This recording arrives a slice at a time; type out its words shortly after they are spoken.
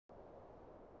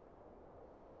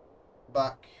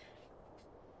back.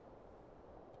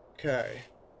 Okay.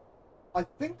 I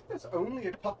think there's only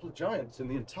a couple of giants in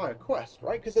the entire quest,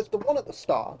 right? Because there's the one at the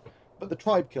start, but the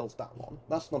tribe kills that one.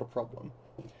 That's not a problem.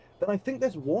 Then I think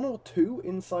there's one or two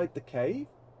inside the cave,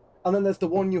 and then there's the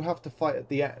one you have to fight at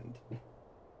the end.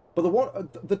 But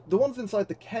the ones inside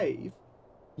the cave,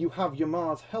 you have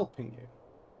Yamar's helping you.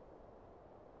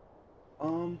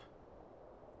 Um.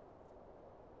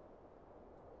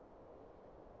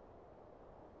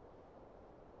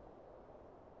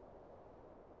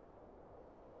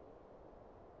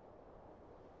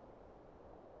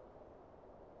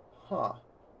 Huh.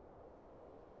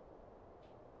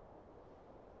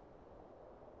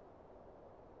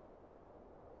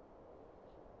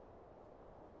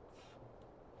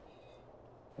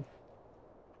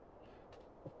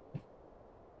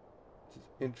 This is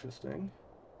interesting.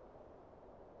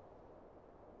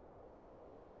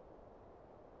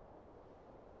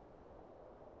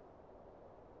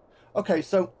 Okay,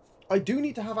 so I do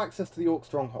need to have access to the Orc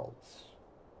strongholds.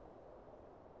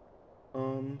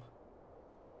 Um.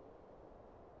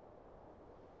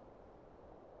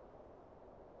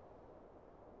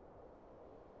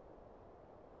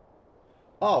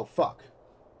 Oh, fuck.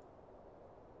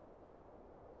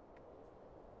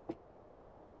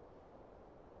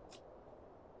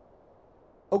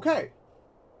 Okay.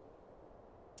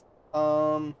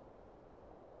 Um.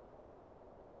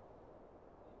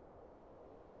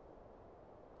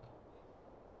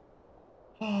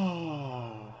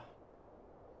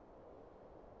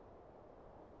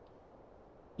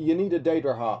 You need a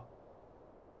Daedra heart.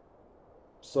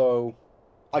 So,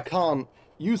 I can't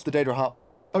use the Daedra heart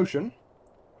potion,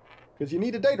 because you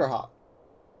need a Daedra heart.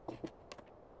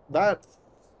 That's...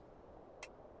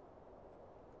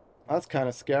 That's kind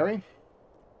of scary.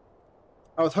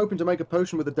 I was hoping to make a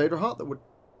potion with a Daedra heart that would...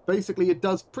 Basically,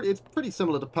 it's pretty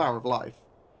similar to Power of Life.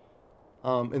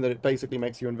 In that it basically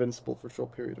makes you invincible for a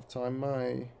short period of time.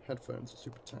 My headphones are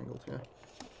super tangled here.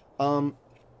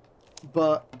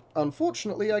 But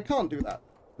unfortunately, I can't do that.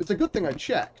 It's a good thing I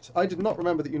checked. I did not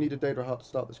remember that you needed Daedra heart to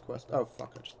start this quest. Oh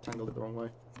fuck, I just tangled it the wrong way.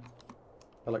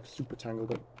 I like super tangled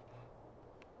it.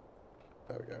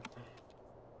 There we go.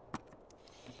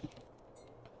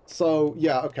 So,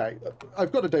 yeah, okay.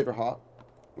 I've got a Daedra heart,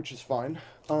 which is fine.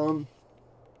 And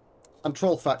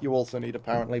troll fat you also need,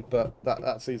 apparently, but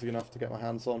that's easy enough to get my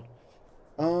hands on.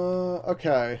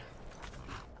 Okay.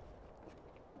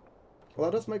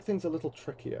 Well, that does make things a little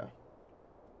trickier.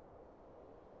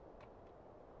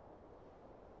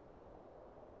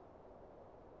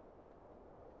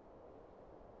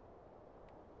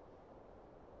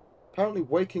 Apparently,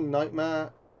 Waking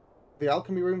Nightmare... The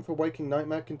alchemy room for Waking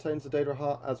Nightmare contains the Daedra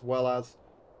heart, as well as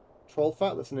troll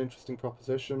fat. That's an interesting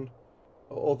proposition.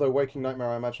 Although Waking Nightmare,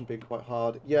 I imagine, being quite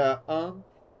hard. Yeah, hmm.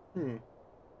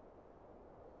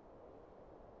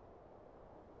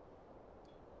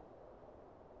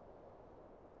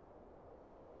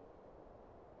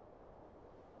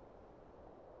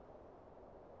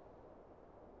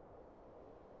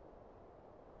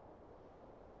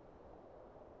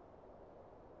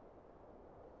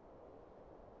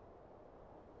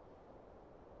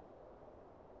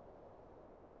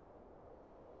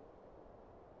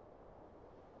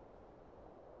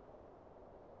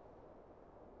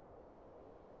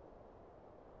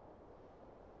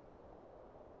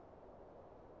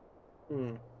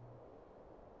 Hmm.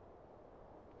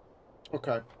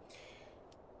 Okay.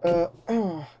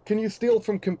 Can you steal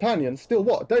from companions? Steal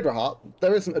what? A Daedra heart?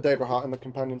 There isn't a Daedra heart in the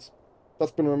companions.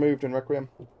 That's been removed in Requiem.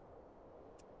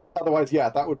 Otherwise, yeah,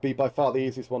 that would be by far the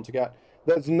easiest one to get.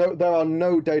 There are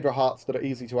no Daedra hearts that are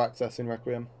easy to access in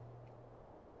Requiem.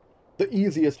 The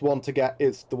easiest one to get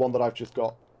is the one that I've just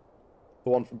got. The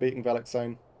one from beating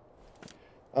Velixane.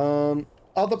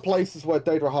 Other places where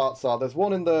Daedra hearts are. There's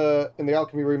one in the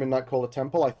alchemy room in Nightcaller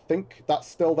Temple. I think that's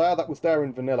still there. That was there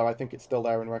in Vanilla. I think it's still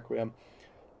there in Requiem.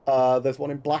 There's one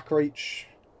in Blackreach.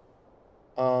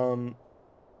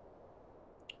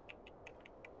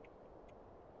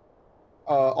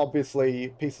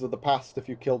 Obviously, Pieces of the Past if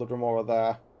you kill the Dremora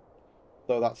there.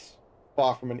 Though that's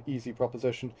far from an easy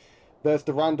proposition. There's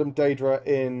the random Daedra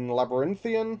in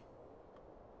Labyrinthian.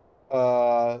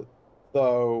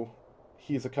 Though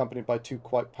he's accompanied by two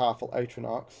quite powerful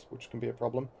Atronachs, which can be a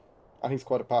problem. And he's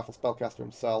quite a powerful spellcaster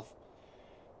himself.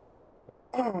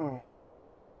 Hmm.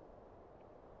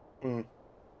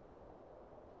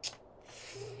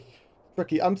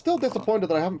 Tricky. I'm still disappointed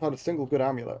that I haven't found a single good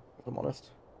amulet, if I'm honest.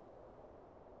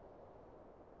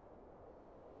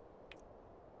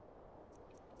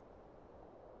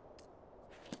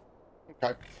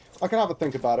 Okay. I can have a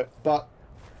think about it, but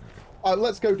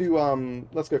let's go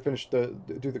finish do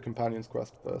the companions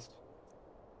quest first.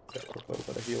 Get a quick little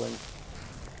bit of healing.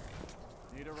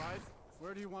 Need a ride?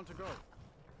 Where do you want to go?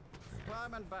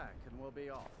 Climb and back, and we'll be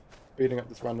off. Beating up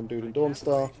this random dude in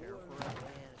Dawnstar.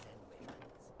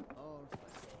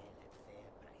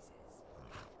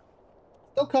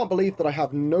 Still can't believe that I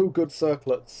have no good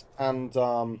circlets and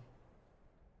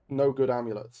no good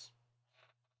amulets.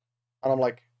 And I'm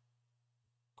like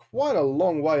quite a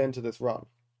long way into this run.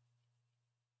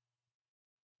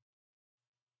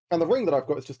 And the ring that I've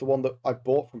got is just the one that I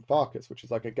bought from Farkas, which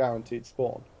is like a guaranteed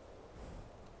spawn.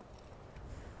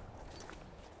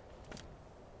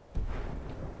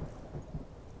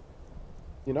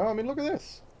 You know, I mean, look at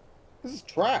this. This is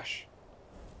trash.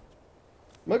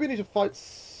 Maybe I need to fight...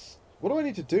 What do I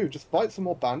need to do? Just fight some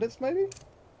more bandits, maybe?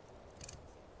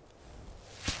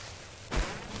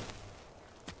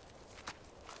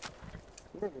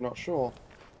 I'm really not sure.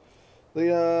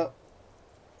 The,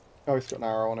 Oh, he's got an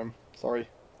arrow on him. Sorry.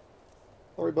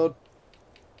 Sorry, bud.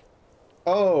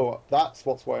 Oh, that's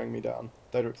what's weighing me down.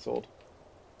 Daedric Sword.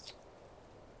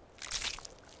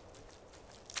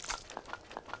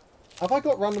 Have I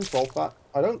got random sulfat?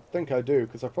 I don't think I do,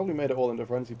 because I probably made it all into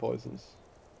frenzy poisons.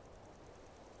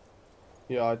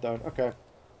 Yeah, I don't. Okay.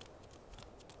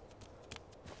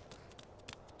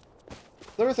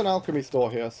 There is an alchemy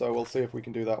store here, so we'll see if we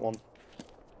can do that one.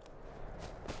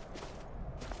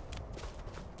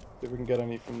 See if we can get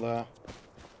any from there.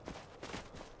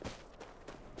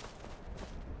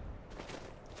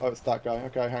 Oh, it's that guy.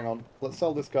 Okay, hang on. Let's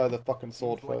sell this guy the fucking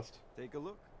sword first. Take a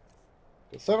look.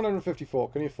 754.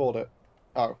 Can you afford it?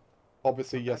 Oh.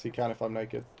 Obviously, yes, he can if I'm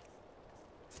naked.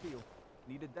 Steel.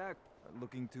 Needed that.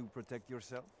 Looking to protect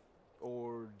yourself?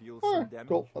 Or deal Oh, some damage?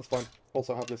 cool. That's fine.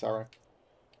 Also have this arrow.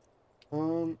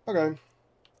 Okay.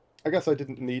 I guess I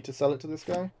didn't need to sell it to this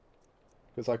guy.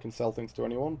 Because I can sell things to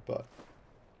anyone, but...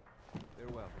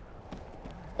 Farewell.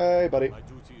 Hey, buddy. My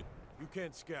duty. You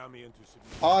can't scare me into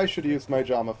submission. I should use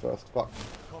mage armor first. Fuck.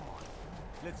 Come on.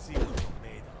 Let's see what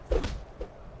you're made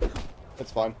of.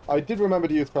 It's fine. I did remember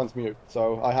to use transmute,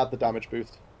 so I had the damage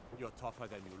boost. You're tougher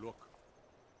than you look.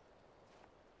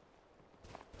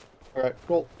 Alright,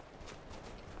 cool.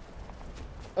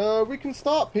 We can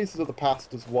start Pieces of the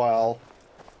Past as well.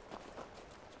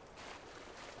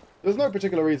 There's no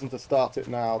particular reason to start it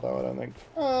now, though, I don't think.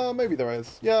 Maybe there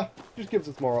is. Yeah, just gives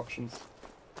us more options.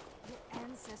 Your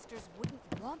ancestors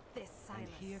wouldn't want this,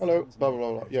 Silas. Hello, blah, blah,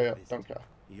 blah, blah. Yeah, don't care.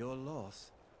 Your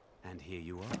loss, and here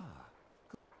you are.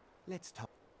 Let's talk.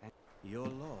 Your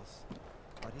loss,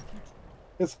 but if you...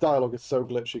 His dialogue is so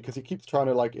glitchy, because he keeps trying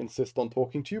to, like, insist on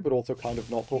talking to you, but also kind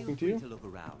of not talking to you. To look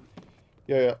around.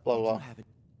 Yeah, blah, blah, blah. Have it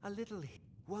a little...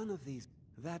 One of these...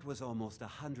 That was almost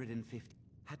 150.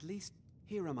 At least,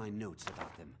 here are my notes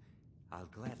about them. I'll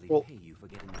gladly pay you for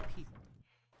getting the piece.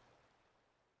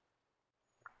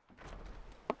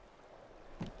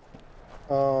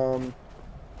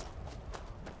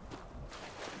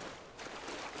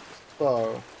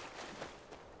 So...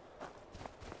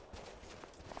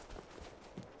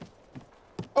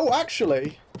 Oh,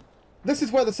 actually, this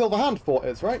is where the Silver Hand Fort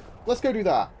is, right? Let's go do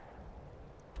that.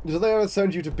 Do they ever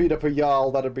send you to beat up a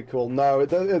Jarl? That'd be cool. No,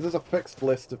 there's a fixed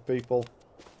list of people.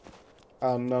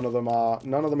 And none of them are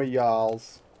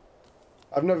Jarls.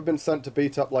 I've never been sent to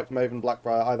beat up, like, Maven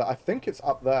Blackbriar either. I think it's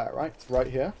up there, right? It's right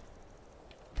here.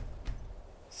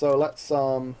 So let's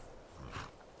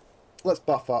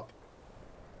buff up.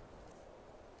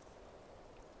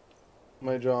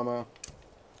 Mage armor.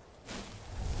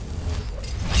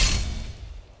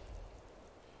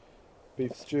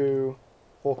 Beef stew,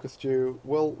 pork stew.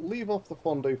 We'll leave off the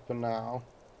fondue for now.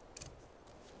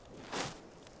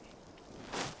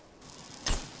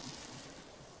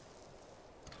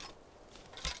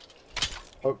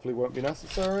 Hopefully won't be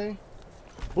necessary.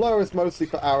 Blur is mostly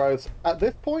for arrows. At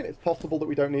this point, it's possible that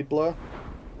we don't need blur.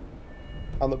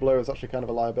 And that blur is actually kind of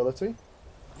a liability.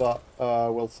 But,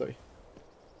 we'll see.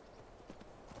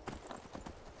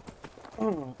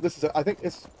 This is it. I think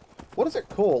it's... What is it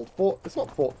called? It's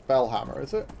not Fort Bellhammer,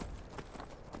 is it?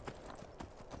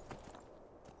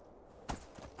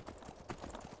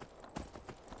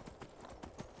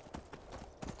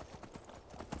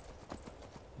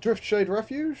 Driftshade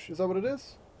Refuge? Is that what it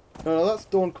is? No, that's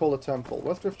Dawncaller Temple.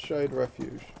 Where's Driftshade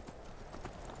Refuge?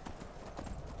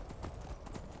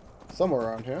 Somewhere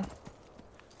around here.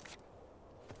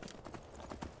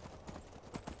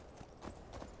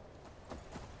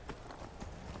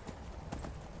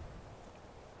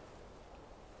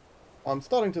 I'm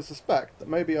starting to suspect that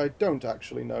maybe I don't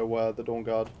actually know where the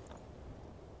Dawnguard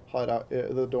hideout,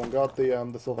 the Dawnguard, the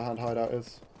Silverhand hideout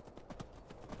is.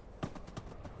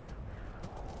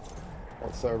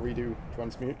 Let's redo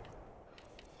transmute.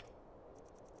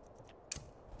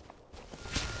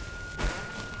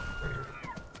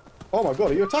 Oh my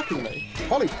god, are you attacking me?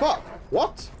 Holy fuck!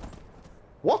 What?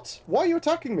 What? Why are you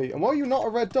attacking me? And why are you not a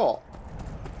red dot?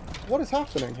 What is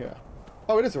happening here?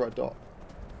 Oh, it is a red dot.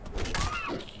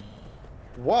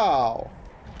 Wow.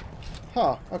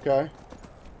 Huh, okay.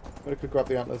 Maybe I could grab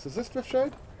the antlers. Is this Drift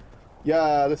Shade?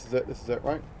 Yeah, this is it,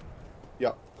 right?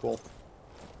 Yep, cool.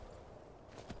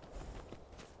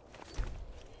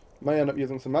 May end up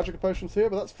using some magic potions here,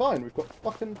 but that's fine. We've got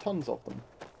fucking tons of them.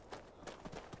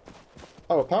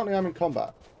 Oh, apparently I'm in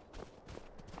combat.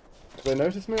 Have they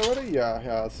noticed me already? Yeah, he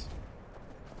has.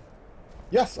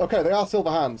 Yes, okay, they are Silver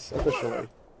Hands, officially.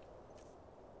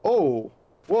 Oh!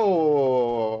 Whoa, whoa, whoa,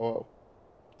 whoa, whoa.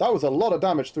 That was a lot of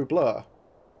damage through Blur.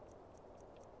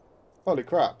 Holy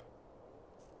crap.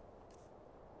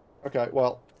 Okay,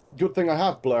 well, good thing I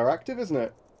have Blur active, isn't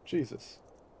it? Jesus.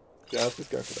 Yeah, let's just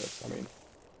go for this, I mean.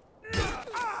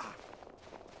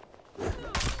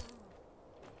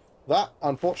 That,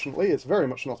 unfortunately, is very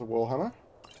much not a Warhammer.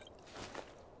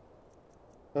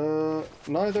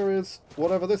 Neither is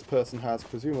whatever this person has,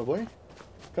 presumably.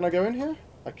 Can I go in here?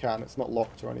 I can, it's not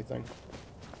locked or anything.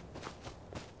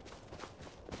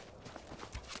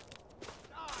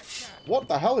 What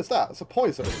the hell is that? It's a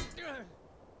poison.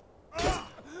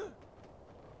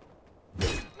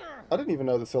 I didn't even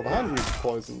know the Silver Hand used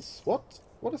poisons. What?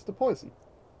 What is the poison?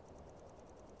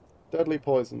 Deadly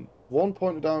poison. 1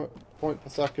 point per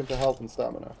second to health and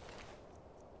stamina.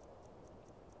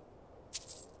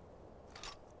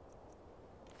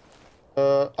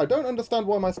 I don't understand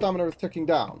why my stamina is ticking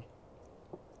down.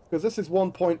 Because this is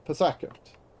 1 point per second.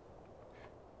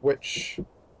 Which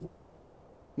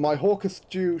my Hawker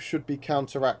Stew should be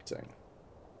counteracting.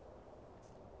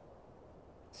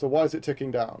 So why is it ticking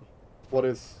down? What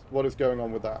is going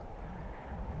on with that?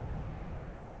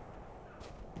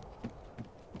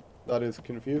 That is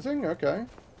confusing, okay.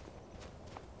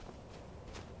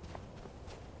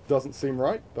 Doesn't seem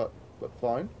right, but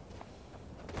fine.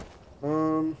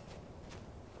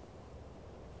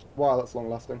 Wow, that's long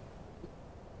lasting.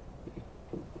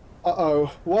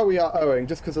 Uh-oh. Why we are owing?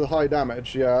 Just because of the high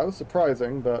damage. Yeah, it was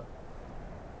surprising, but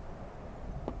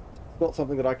it's not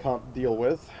something that I can't deal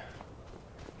with.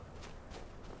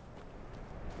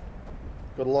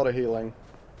 Got a lot of healing.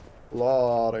 A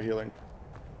lot of healing.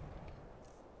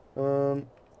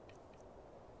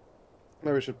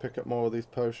 Maybe I should pick up more of these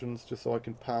potions just so I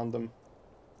can pound them.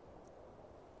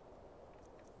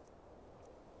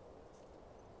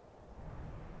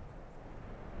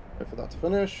 Wait for that to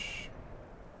finish.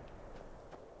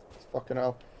 Fucking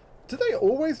hell. Do they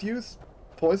always use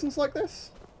poisons like this?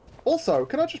 Also,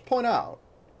 can I just point out?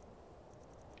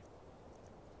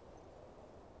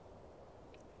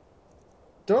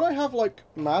 Don't I have, like,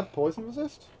 mad poison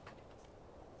resist?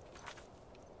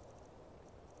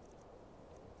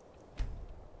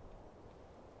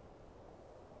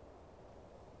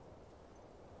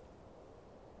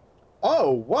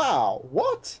 Oh, wow.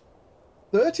 What?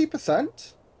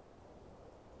 30%?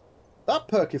 That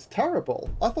perk is terrible.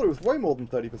 I thought it was way more than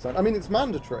 30%. I mean, it's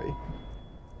mandatory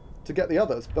to get the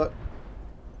others, but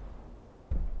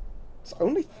it's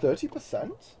only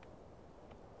 30%?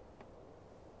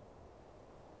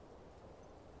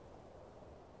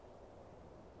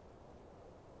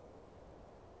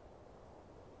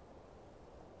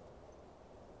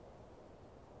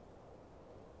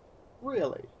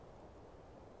 Really?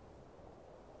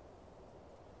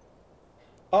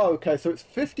 Oh, okay, so it's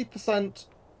 50%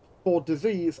 for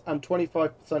disease and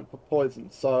 25% for poison,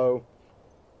 so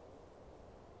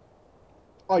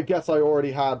I guess I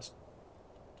already had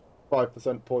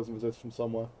 5% poison resist from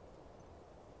somewhere.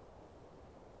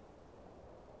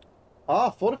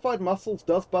 Ah, fortified muscles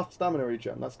does buff stamina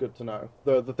regen, that's good to know.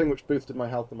 The thing which boosted my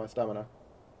health and my stamina.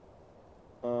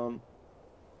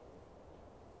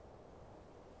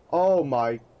 Oh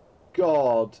my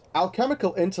god.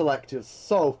 Alchemical Intellect is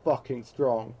so fucking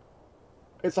strong.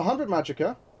 It's 100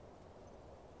 magicka.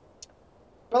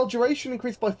 Spell duration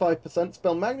increased by 5%,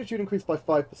 spell magnitude increased by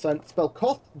 5%, spell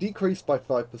cost decreased by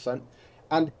 5%,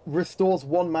 and restores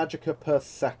 1 magicka per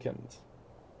second.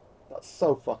 That's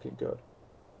so fucking good.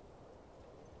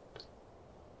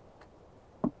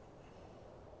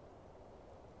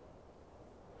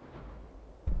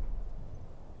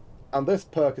 And this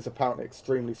perk is apparently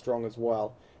extremely strong as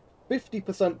well.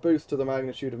 50% boost to the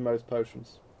magnitude of most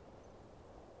potions.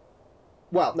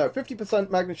 Well, no, 50%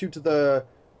 magnitude to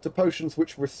potions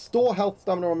which restore health,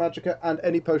 stamina, or magicka, and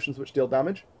any potions which deal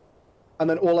damage. And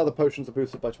then all other potions are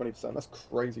boosted by 20%. That's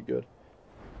crazy good.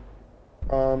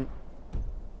 But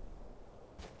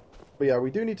yeah,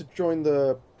 we do need to join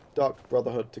the Dark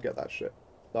Brotherhood to get that shit.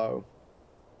 So,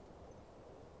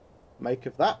 make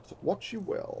of that what you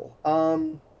will.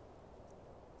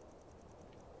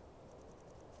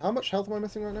 How much health am I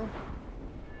missing right now?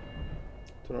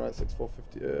 296,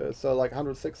 450. So like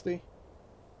 160? Is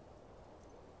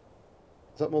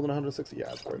that more than 160?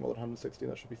 Yeah, it's probably more than 160.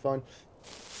 That should be fine.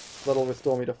 That'll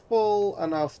restore me to full.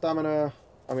 And now stamina.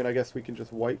 I mean, I guess we can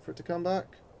just wait for it to come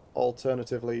back.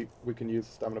 Alternatively, we can use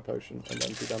a stamina potion and then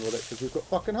be done with it, because we've got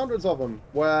fucking hundreds of them.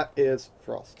 Where is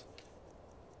Frost?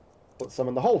 Let's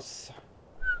summon the horse.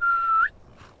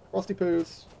 Frosty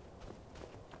Poos.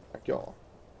 Thank y'all.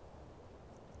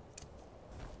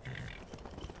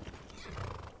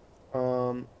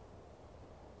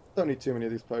 Don't need too many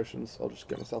of these potions. I'll just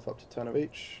get myself up to 10 of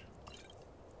each,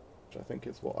 which I think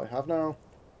is what I have now.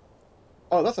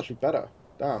 Oh, that's actually better.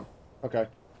 Damn. Okay.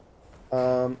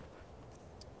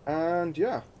 And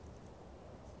yeah,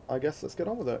 I guess let's get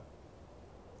on with it.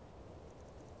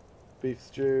 Beef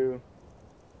stew.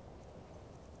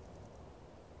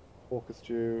 Pork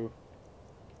stew.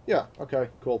 Yeah, okay,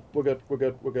 cool. We're good, we're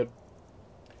good, we're good.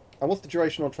 And what's the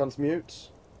duration on transmute?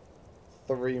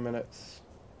 3 minutes.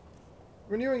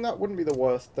 Renewing that wouldn't be the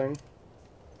worst thing.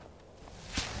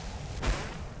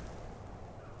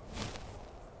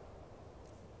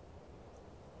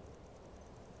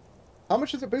 How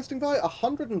much is it boosting by?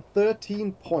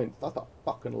 113 points. That's a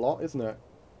fucking lot, isn't it?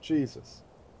 Jesus.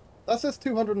 That says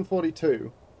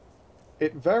 242.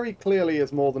 It very clearly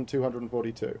is more than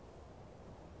 242.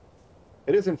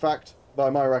 It is, in fact, by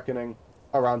my reckoning,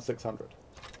 around 600.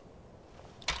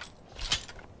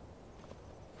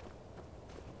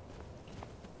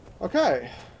 Okay.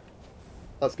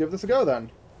 Let's give this a go,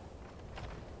 then.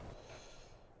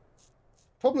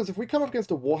 Problem is, if we come up against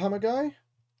a Warhammer guy,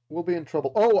 we'll be in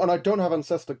trouble. Oh, and I don't have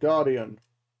Ancestor Guardian.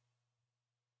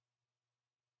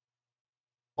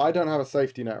 I don't have a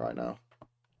safety net right now.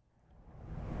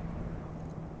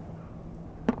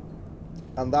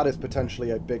 And that is potentially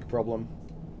a big problem.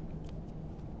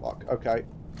 Fuck, okay.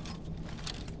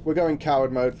 We're going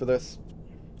coward mode for this.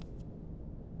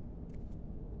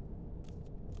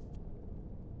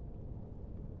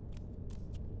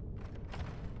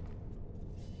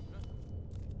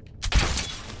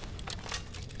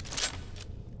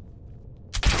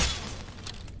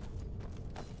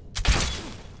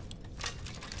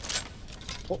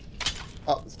 Oh,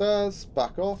 up the stairs,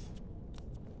 back off.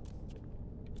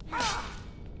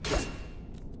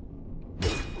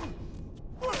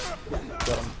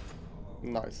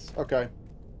 Nice. Okay.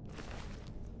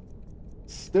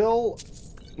 Still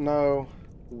no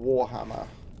Warhammer.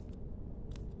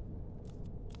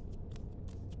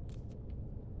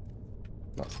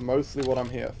 That's mostly what I'm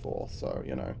here for, so,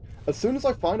 you know. As soon as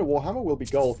I find a Warhammer, we'll be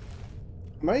gold.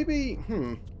 Maybe,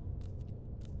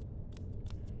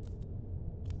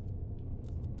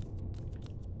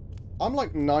 I'm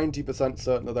like 90%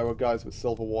 certain that there were guys with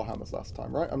silver Warhammers last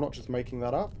time, right? I'm not just making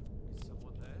that up.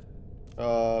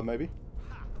 Maybe.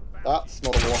 That's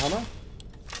not a Warhammer.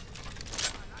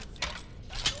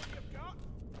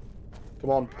 Come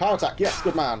on, power attack. Yes,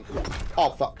 good man.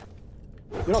 Oh, fuck.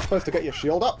 You're not supposed to get your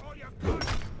shield up.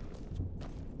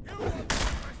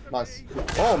 Nice.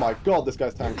 Oh my god, this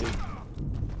guy's tanky.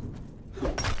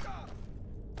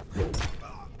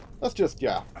 Let's just,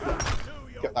 yeah,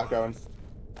 get that going.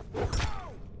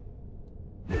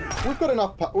 We've got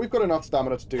enough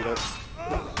stamina to do this.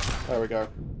 There we go.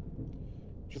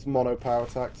 Just mono power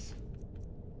attacks.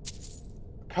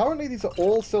 Currently, these are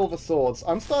all silver swords.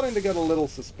 I'm starting to get a little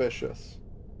suspicious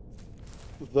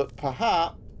that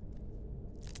perhaps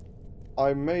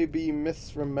I may be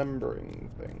misremembering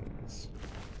things.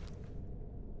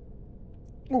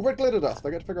 Oh, red glitter dust. I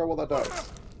get to figure out what that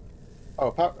does.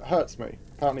 Oh, hurts me.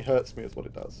 Apparently hurts me is what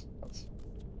it does. That's...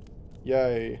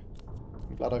 Yay.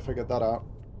 I'm glad I figured that out.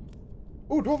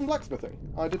 Oh, Dwarven Blacksmithing.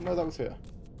 I didn't know that was here.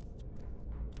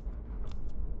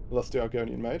 Lusty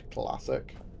Argonian Maid.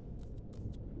 Classic.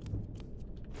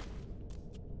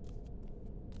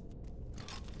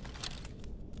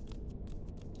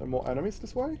 No more enemies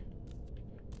this way?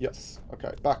 Yes.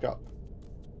 Okay, back up.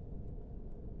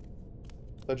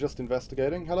 They're just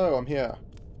investigating. Hello, I'm here.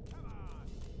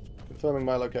 Confirming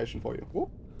my location for you.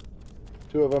 Whoop.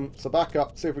 2 of them. So back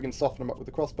up. See if we can soften them up with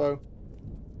the crossbow.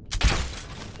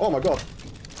 Oh my god.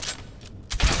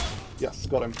 Yes,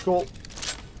 got him. Cool.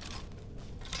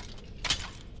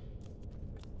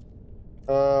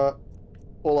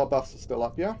 All our buffs are still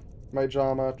up, yeah? Mage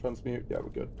armor, transmute, yeah, we're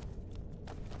good.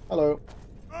 Hello.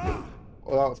 Oh,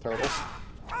 that was terrible.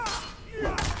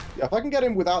 Yeah, if I can get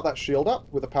him without that shield up,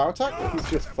 with a power attack, he's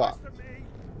just fucked.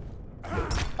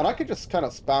 And I could just kind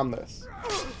of spam this,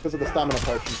 because of the stamina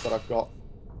potions that I've got.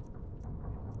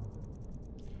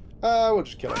 We'll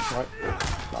just kill him, right?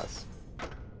 Nice.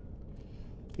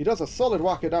 He does a solid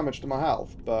whack of damage to my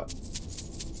health, but...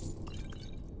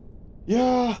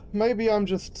 Yeah, maybe I'm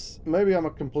a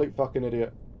complete fucking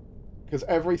idiot. Because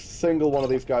every single one of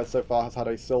these guys so far has had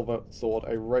a silver sword,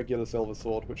 a regular silver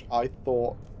sword, which I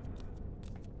thought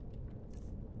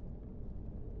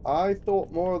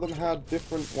more of them had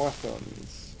different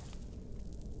weapons.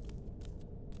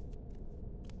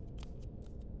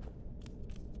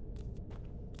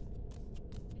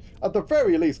 At the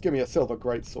very least, give me a silver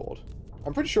greatsword.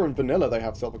 I'm pretty sure in vanilla they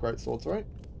have silver greatswords, right?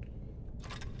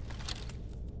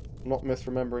 I'm not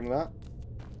misremembering that.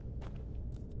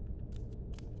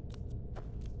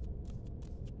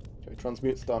 Okay,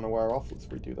 transmute's starting to wear off. Let's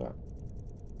redo that.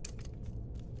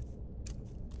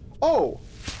 Oh!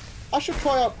 I should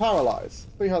try out Paralyze.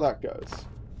 See how that goes.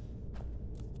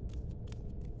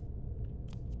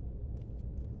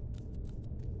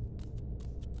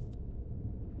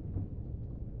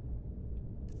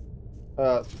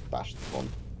 Let's just bash this one.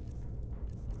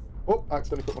 Oh, I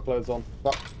accidentally put my clothes on.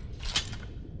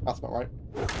 That's not right.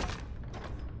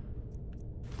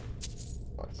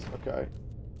 Nice, okay.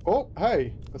 Oh,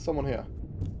 hey! There's someone here.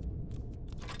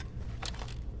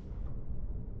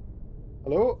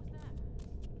 Hello?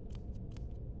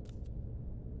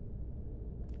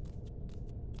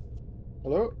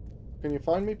 Hello? Can you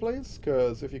find me, please?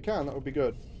 Because if you can, that would be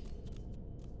good.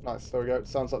 Nice, there we go.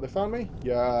 Sounds like they found me.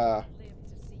 Yeah.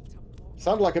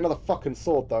 Sounded like another fucking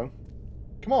sword, though.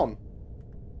 Come on.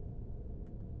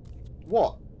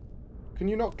 What? Can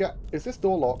you not get... Is this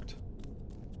door locked?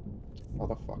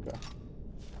 Motherfucker.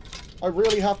 I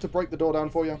really have to break the door down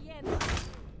for you?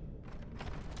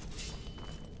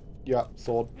 Yeah,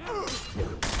 sword.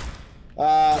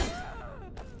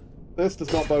 This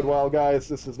does not bode well, guys.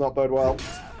 This does not bode well.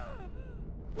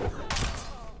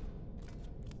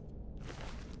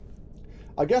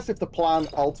 I guess if the plan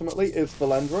ultimately is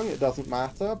Verlendering, it doesn't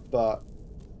matter, but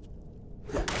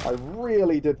I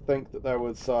really did think that there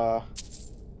was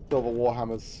silver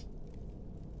warhammers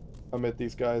amid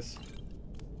these guys.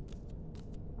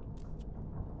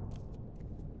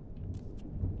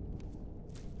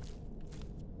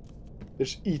 They're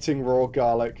just eating raw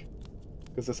garlic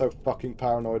because they're so fucking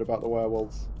paranoid about the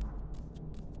werewolves.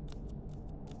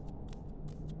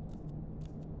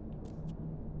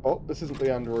 Oh, this isn't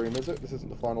the end room, is it? This isn't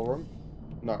the final room?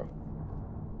 No.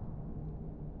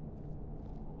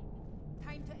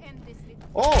 Time to end this.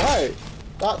 Oh, hey!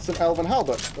 That's an elven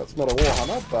halberd. That's not a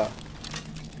warhammer, but...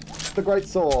 The great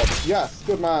sword. Yes,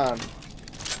 good man.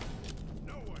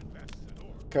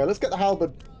 Okay, let's get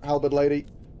the halberd lady.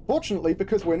 Fortunately,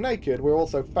 because we're naked, we're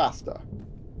also faster.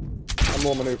 And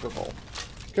more maneuverable.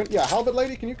 Yeah, halberd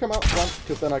lady, can you come out front?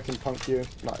 Because then I can punk you.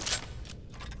 Nice.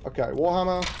 Okay,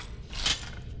 warhammer.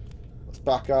 Let's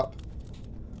back up.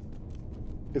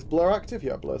 Is blur active?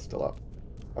 Yeah, blur's still up.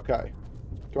 Okay.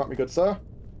 Come at me, good sir.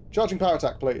 Charging power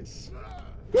attack, please.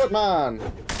 Good man!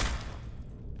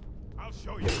 I'll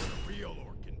show you what a real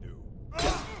orc can do.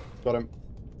 Got him.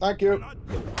 Thank you.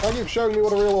 Thank you for showing me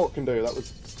what a real orc can do. That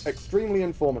was extremely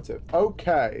informative.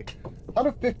 Okay.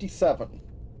 157.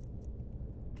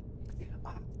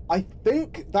 I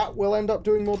think that will end up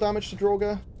doing more damage to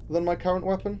Draugr than my current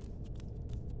weapon.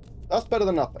 That's better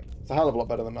than nothing. It's a hell of a lot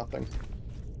better than nothing.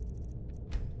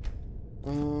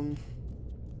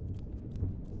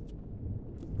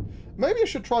 Maybe I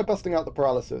should try busting out the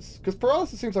paralysis. Because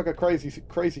paralysis seems like a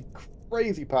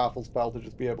crazy powerful spell to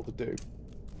just be able to do.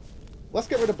 Let's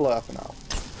get rid of blur for now.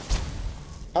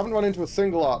 Haven't run into a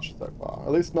single archer so far.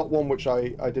 At least not one which I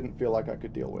didn't feel like I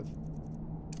could deal with.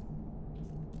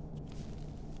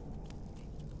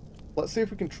 Let's see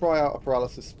if we can try out a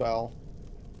paralysis spell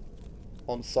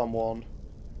on someone.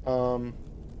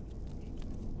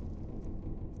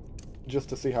 Just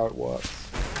to see how it works.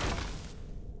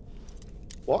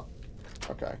 What?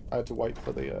 Okay, I had to wait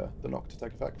for the knock to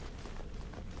take effect.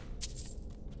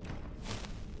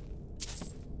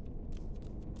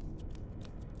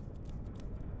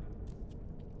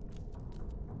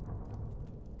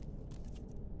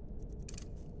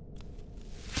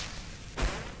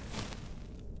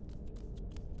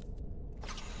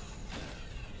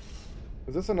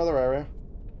 Is this another area?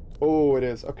 Oh, it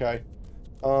is. Okay.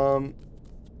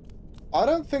 I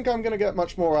don't think I'm going to get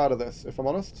much more out of this, if I'm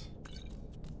honest.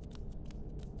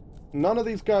 None of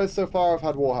these guys so far have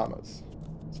had warhammers.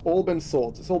 It's all been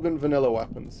swords. It's all been vanilla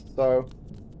weapons. So...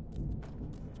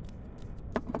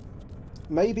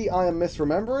 maybe I am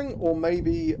misremembering, or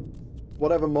maybe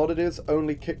whatever mod it is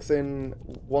only kicks in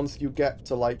once you get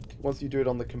to, like, once you do it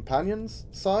on the companion's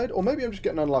side, or maybe I'm just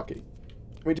getting unlucky.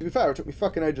 I mean, to be fair, it took me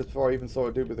fucking ages before I even saw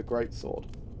a dude with a great sword.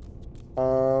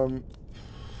 No,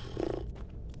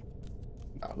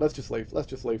 let's just leave. Let's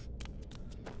just leave.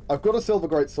 I've got a silver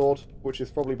great sword, which is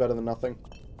probably better than nothing.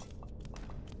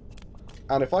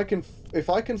 And if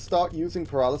I can start using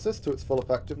paralysis to its full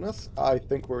effectiveness, I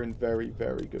think we're in very,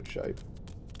 very good shape.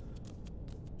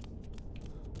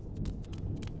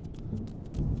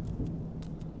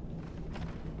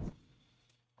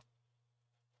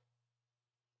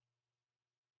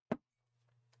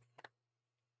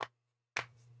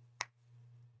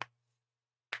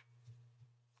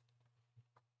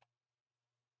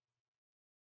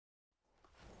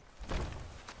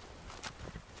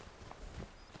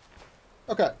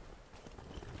 Okay.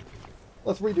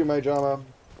 Let's redo mage armor.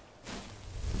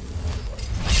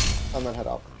 And then head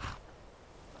out.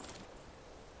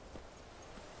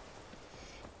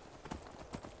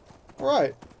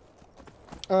 Alright.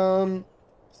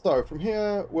 So from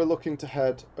here, we're looking to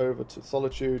head over to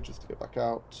Solitude just to get back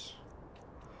out.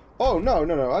 Oh,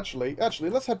 no. Actually,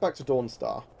 let's head back to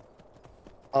Dawnstar.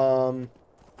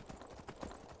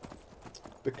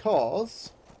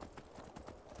 Because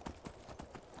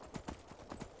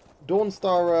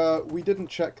Dawnstar, we didn't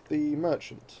check the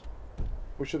merchant.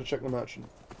 We should have checked the merchant.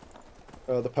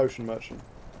 The potion merchant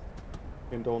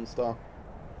in Dawnstar.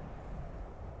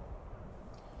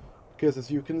 Because as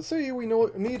you can see, we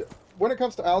need, when it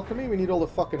comes to alchemy, we need all the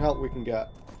fucking help we can get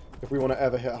if we want to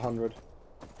ever hit 100.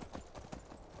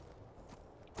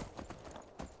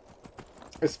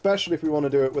 Especially if we want to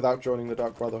do it without joining the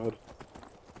Dark Brotherhood.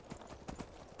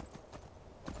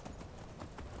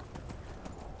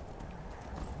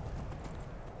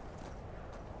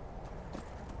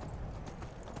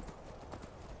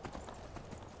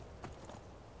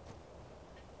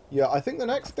 Yeah, I think the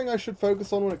next thing I should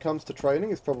focus on when it comes to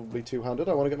training is probably two-handed.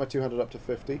 I want to get my two-handed up to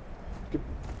 50.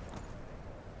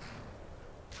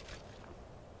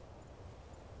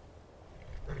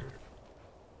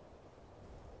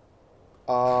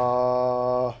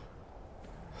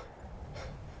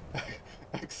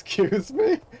 Excuse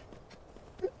me?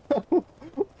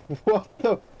 What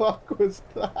the fuck was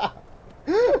that?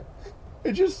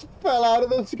 It just fell out of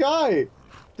the sky.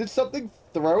 Did something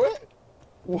throw it?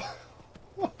 What?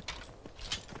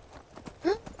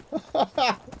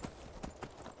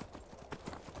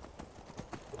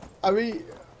 I mean,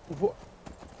 what?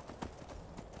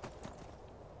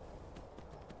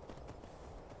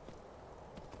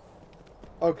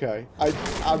 Okay,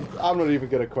 I'm not even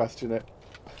gonna question it.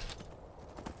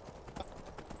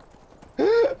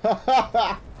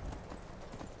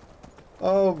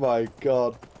 Oh my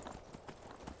god!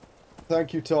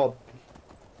 Thank you, Todd.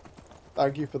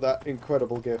 Thank you for that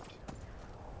incredible gift.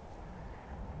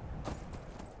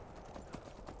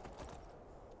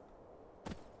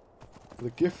 The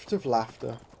gift of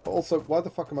laughter. Also, why the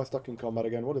fuck am I stuck in combat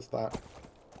again? What is that?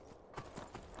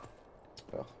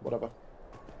 Ugh, whatever.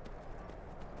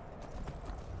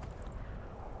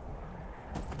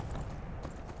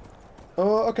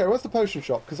 Okay, where's the potion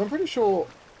shop? Because I'm pretty sure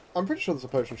there's a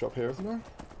potion shop here, isn't there?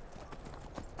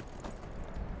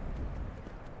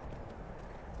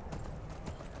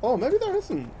 Oh, maybe there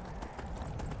isn't.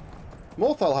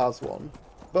 Morthal has one.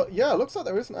 But yeah, it looks like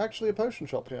there isn't actually a potion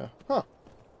shop here. Huh.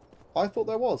 I thought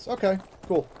there was. Okay,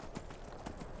 cool.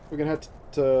 We can head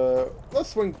to... Let's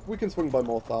swing... We can swing by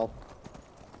Morthal.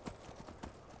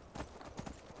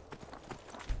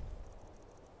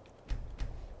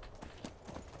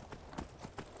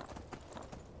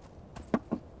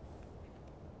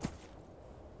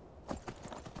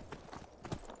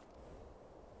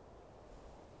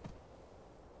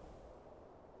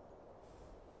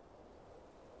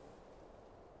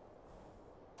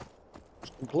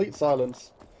 Complete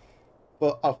silence.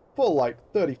 For a full, like,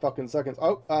 30 fucking seconds.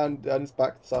 Oh, and it's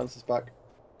back. The silence is back.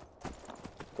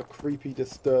 The creepy,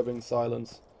 disturbing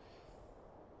silence.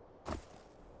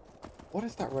 What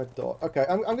is that red dot? Okay,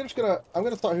 I'm gonna start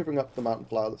hoovering up the mountain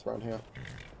flower that's around here.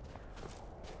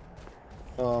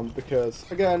 Because,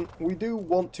 again, we do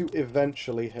want to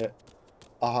eventually hit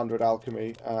 100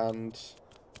 alchemy, and...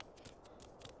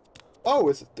 Oh,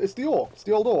 it's the orc. It's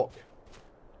the old orc.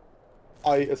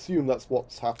 I assume that's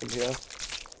what's happened here.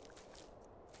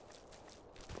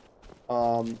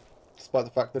 Despite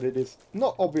the fact that it is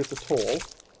not obvious at all,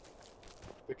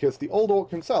 because the old orc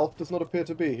himself does not appear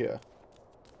to be here.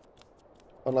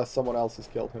 Unless someone else has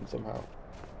killed him somehow.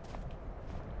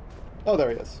 Oh, there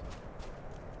he is.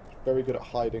 Very good at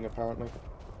hiding, apparently.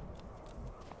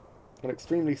 An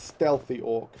extremely stealthy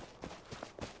orc.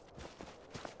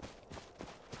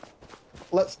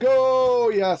 Let's go!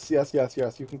 Yes, yes, yes,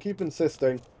 yes. You can keep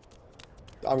insisting.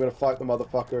 I'm gonna fight the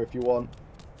motherfucker if you want.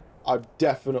 I'm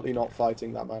definitely not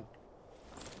fighting that man.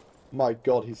 My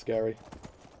god, he's scary.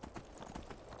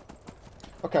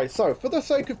 Okay, so, for the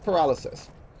sake of paralysis,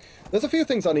 there's a few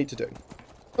things I need to do.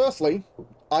 Firstly,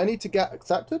 I need to get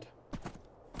accepted.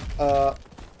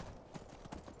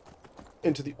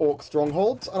 into the Orc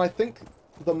strongholds, and I think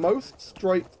the most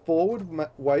straightforward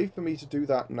way for me to do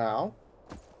that now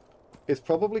is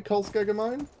probably Kolskegger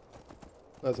Mine.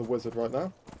 There's a wizard right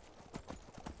now.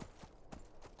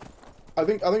 I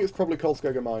think it's probably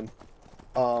Kolskegger Mine.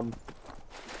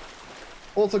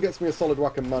 Also gets me a solid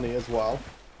whack of money as well.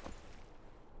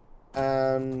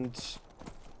 And...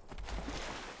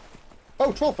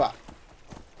 oh, troll fat!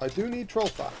 I do need troll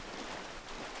fat.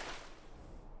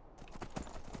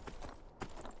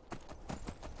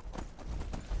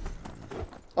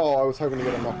 Oh, I was hoping to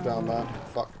get a knockdown there.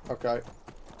 Fuck, okay.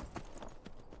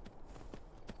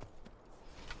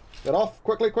 Get off!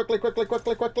 Quickly, quickly, quickly,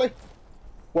 quickly, quickly!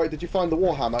 Wait, did you find the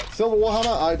Warhammer? Silver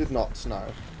Warhammer? I did not, no.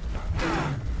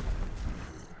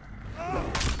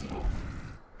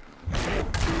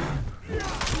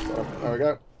 So, there we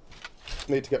go.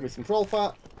 Need to get me some troll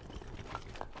fat.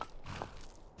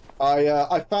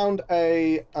 I found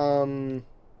a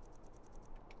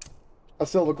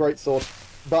silver greatsword,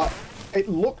 but it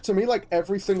looked to me like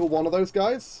every single one of those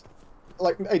guys,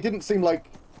 like, it didn't seem like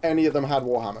any of them had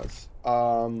Warhammers,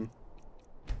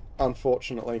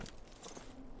 unfortunately.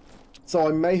 So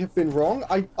I may have been wrong.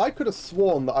 I could have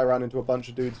sworn that I ran into a bunch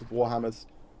of dudes with Warhammers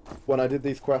when I did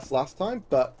these quests last time,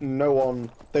 but no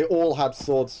one... they all had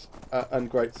swords and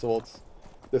great swords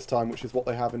this time, which is what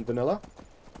they have in vanilla.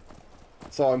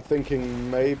 So I'm thinking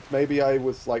maybe I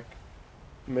was, like,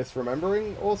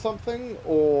 misremembering or something,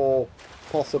 or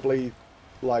possibly,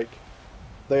 like,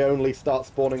 they only start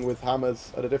spawning with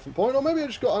hammers at a different point, or maybe I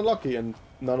just got unlucky and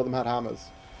none of them had hammers.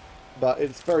 But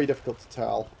it's very difficult to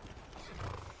tell.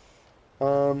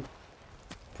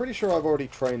 Pretty sure I've already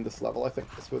trained this level. I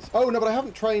think this was... oh, no, but I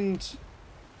haven't trained...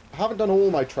 I haven't done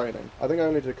all my training. I think I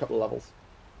only did a couple of levels.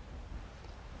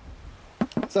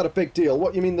 Is that a big deal?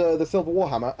 What, you mean the Silver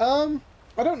Warhammer?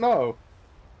 I don't know.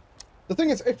 The thing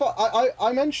is, if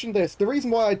I mentioned this, the reason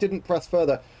why I didn't press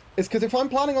further is because if I'm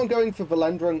planning on going for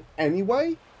Valendrung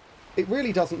anyway, it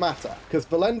really doesn't matter, because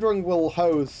Valendrung will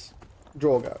hose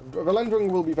Draugr. Valendrung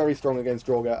will be very strong against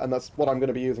Draugr, and that's what I'm going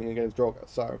to be using against Draugr,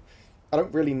 so I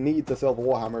don't really need the Silver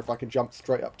Warhammer if I can jump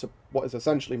straight up to what is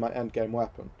essentially my endgame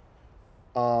weapon.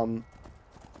 But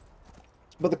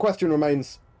the question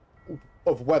remains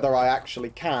of whether I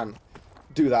actually can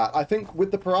do that. I think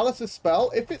with the paralysis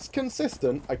spell, if it's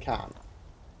consistent, I can.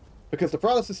 Because the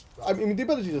paralysis... I mean, the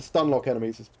ability to stunlock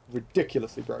enemies is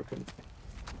ridiculously broken.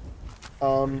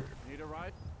 Need a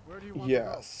ride? Where do you want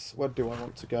yes. Where do I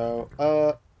want to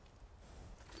go?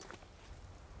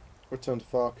 Return to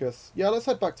Farkas. Yeah, let's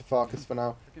head back to Farkas for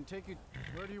now. I can take you...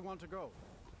 where do you want to go?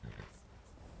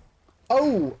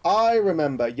 Oh, I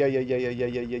remember.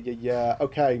 Yeah.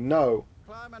 Okay, no.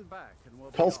 Climb and back and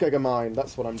we'll Kolskegger Mine,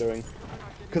 that's what I'm doing.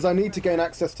 Because I need to gain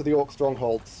access to the Orc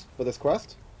strongholds for this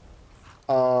quest.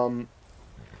 And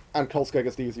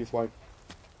Kolskegger's the easiest way.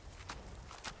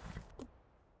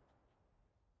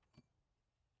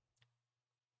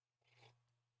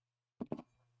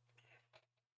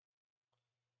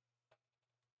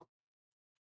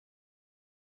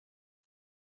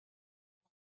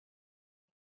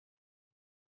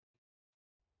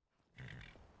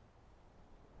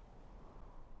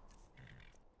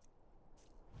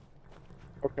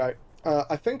 Okay,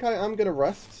 I think I am going to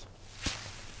rest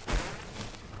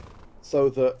so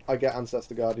that I get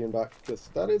Ancestor Guardian back, because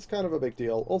that is kind of a big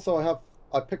deal. Also,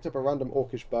 I picked up a random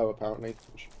Orcish bow, apparently,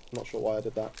 which I'm not sure why I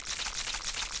did that.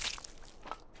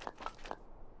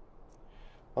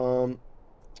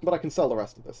 But I can sell the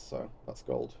rest of this, so that's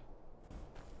gold.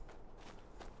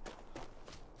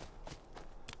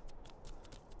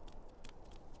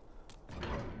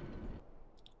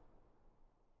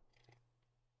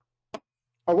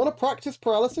 I want to practice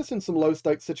paralysis in some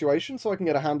low-stakes situations so I can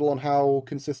get a handle on how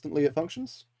consistently it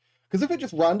functions. Because if it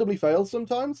just randomly fails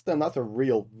sometimes, then that's a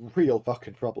real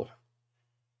fucking problem.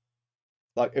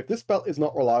 Like, if this belt is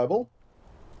not reliable,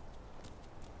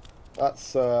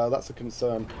 that's a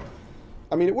concern.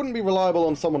 I mean, it wouldn't be reliable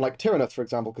on someone like Tyrannus, for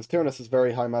example, because Tyrannus has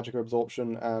very high magic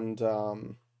absorption and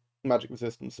magic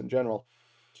resistance in general.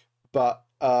 But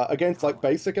against, like,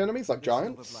 basic enemies, like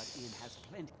giants...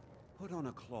 Put on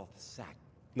a cloth sack.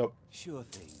 Nope. Sure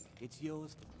thing. It's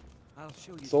yours. I'll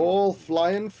show you. It's all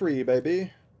flying free,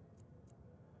 baby.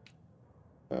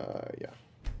 Yeah.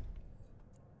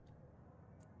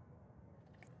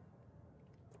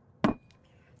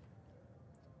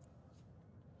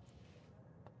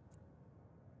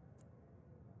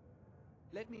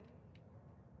 Let me.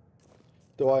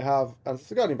 Do I have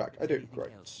Ancestor Guardian back? I do.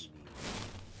 Great.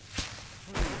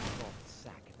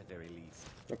 Sack at the very least.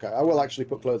 Okay, I will actually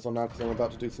put clothes on now because I'm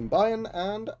about to do some buying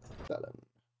and selling.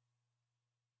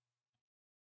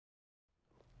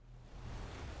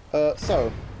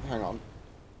 So, hang on.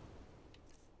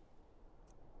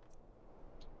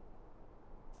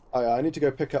 Oh yeah, I need to go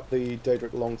pick up the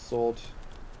Daedric Longsword.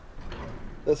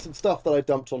 There's some stuff that I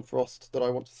dumped on Frost that I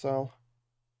want to sell.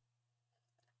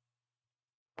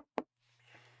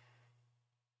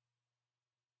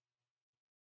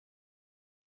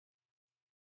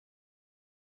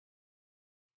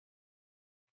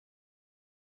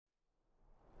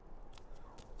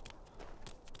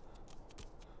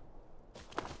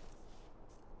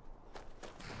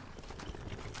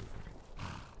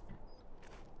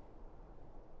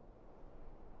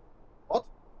 What?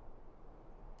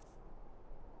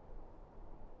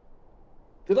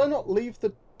 Did I not leave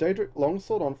the Daedric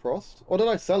Longsword on Frost? Or did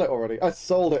I sell it already? I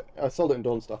sold it. I sold it in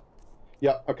Dawnstar.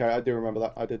 Yeah, okay, I do remember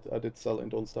that. I did sell it in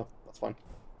Dawnstar. That's fine.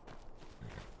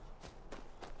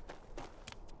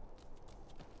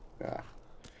 Yeah.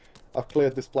 I've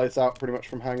cleared this place out pretty much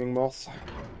from hanging moss.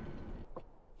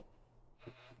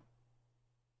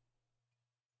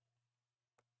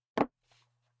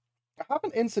 I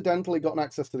haven't incidentally gotten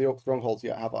access to the Orc Strongholds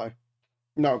yet, have I?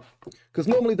 No. Because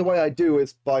normally the way I do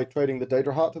is by trading the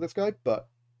Daedra Heart to this guy, but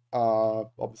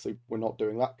obviously we're not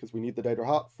doing that because we need the Daedra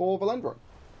Heart for Valendro.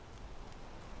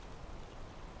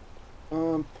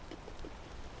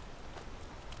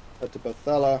 Head to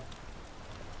Berthella.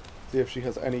 See if she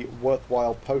has any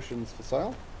worthwhile potions for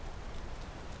sale.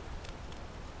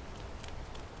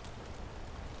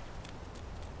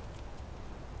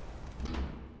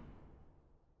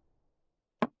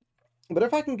 But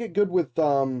if I can get good with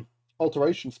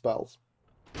alteration spells,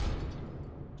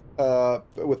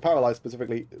 with Paralyze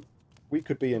specifically, we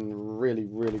could be in really,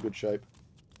 really good shape.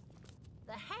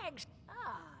 The hags.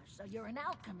 Ah, so you're an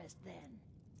alchemist then.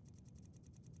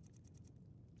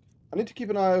 I need to keep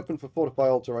an eye open for Fortify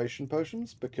Alteration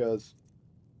potions, because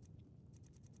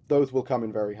those will come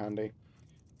in very handy.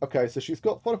 Okay, so she's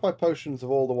got Fortify potions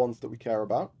of all the ones that we care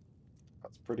about.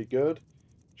 That's pretty good.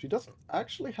 She doesn't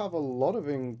actually have a lot of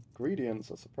ingredients,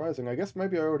 that's surprising. I guess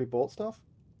maybe I already bought stuff?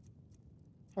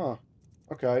 Huh.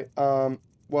 Okay,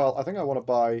 well, I think I want to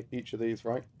buy each of these,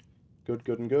 right? Good,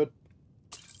 good, and good.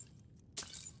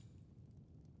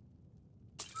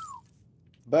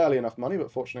 Barely enough money,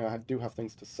 but fortunately I do have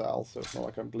things to sell, so it's not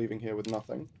like I'm leaving here with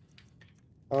nothing.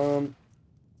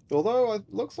 Although it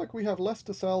looks like we have less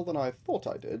to sell than I thought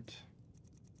I did.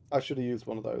 I should have used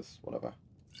one of those, whatever.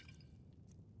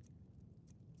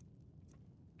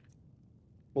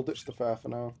 We'll ditch the fair for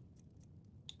now.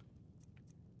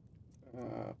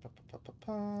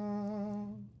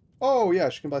 Oh yeah,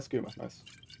 she can buy skooma, nice.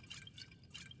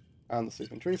 And the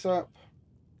sleeping tree sap.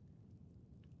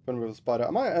 Fun with a spider.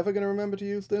 Am I ever going to remember to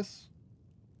use this?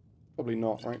 Probably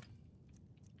not, right?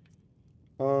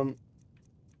 And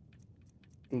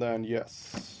then,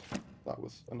 yes. That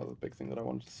was another big thing that I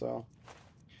wanted to sell.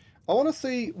 I want to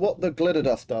see what the glitter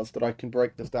dust does that I can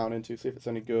break this down into, see if it's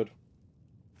any good.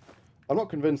 I'm not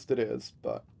convinced it is,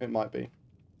 but it might be.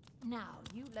 Now,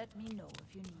 you let me know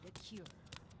if you need a cure.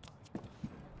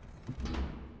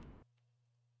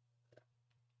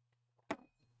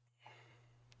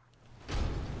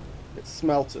 It's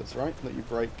smelters, right? That you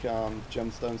break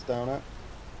gemstones down at.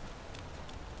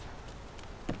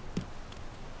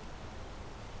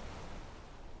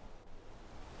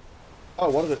 Oh,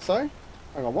 what did it say?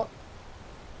 Hang on, what?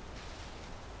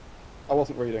 I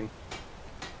wasn't reading.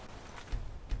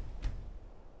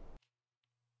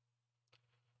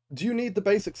 Do you need the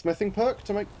basic smithing perk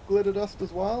to make glitter dust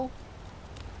as well?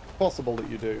 Possible that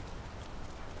you do.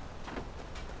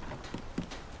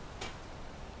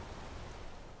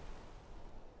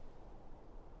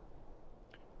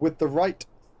 With the right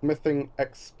smithing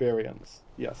experience.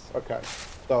 Yes, okay.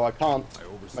 So I can't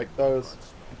make those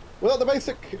without the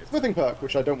basic smithing perk,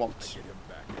 which I don't want.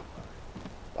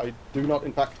 I do not,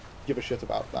 in fact, give a shit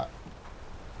about that.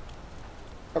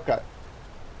 Okay.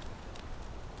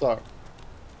 So.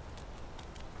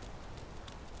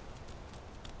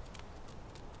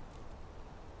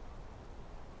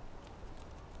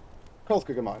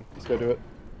 Coalskigger mine. Let's go do it.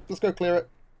 Let's go clear it.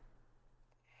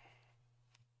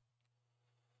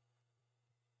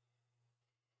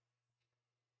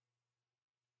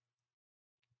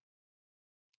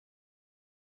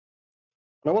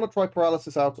 And I want to try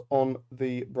paralysis out on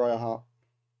the Briarheart.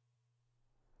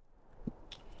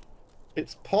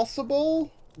 It's possible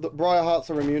that Briarhearts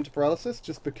are immune to paralysis,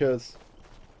 just because...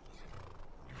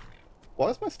 Why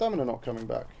is my stamina not coming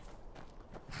back?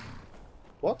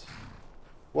 What?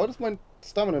 Why does my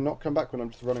stamina not come back when I'm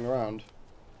just running around?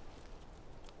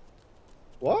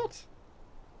 What?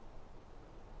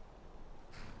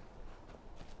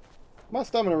 My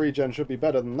stamina regen should be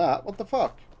better than that. What the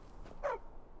fuck?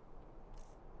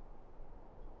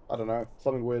 I don't know.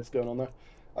 Something weird's going on there.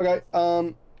 Okay,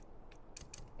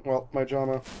 well, mage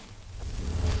armor.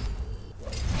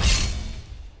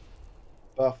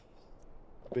 Buff.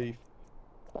 Beef.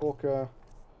 Porker.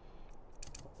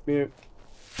 Mute.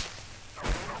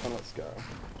 And let's go.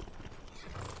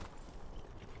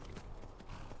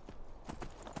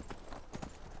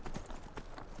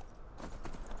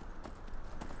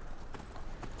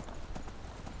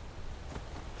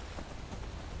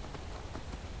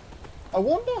 I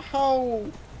wonder how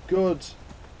good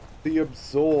the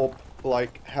absorb,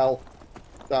 like, health,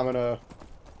 stamina,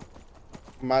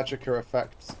 magicka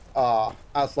effects are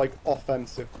as, like,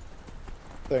 offensive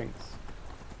things.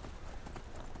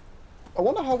 I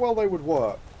wonder how well they would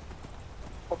work.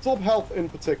 Absorb health in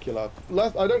particular.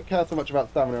 I don't care so much about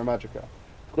stamina and magicka,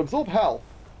 but absorb health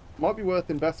might be worth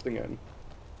investing in,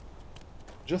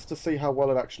 just to see how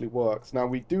well it actually works. Now,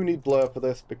 we do need blur for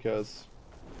this because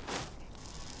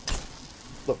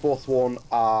the Forsworn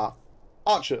are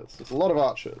archers. There's a lot of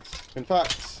archers. In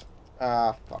fact,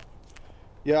 fuck.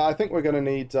 Yeah, I think we're gonna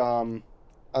need,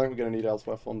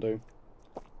 Elsewhere Fondue.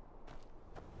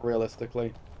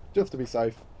 Realistically. Just to be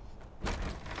safe.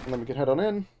 And then we can head on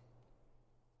in.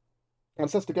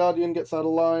 Ancestor Guardian gets out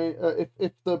of line.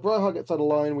 If the Briarheart gets out of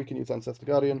line, we can use Ancestor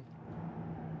Guardian.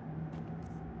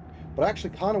 But I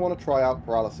actually kind of want to try out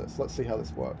Paralysis. Let's see how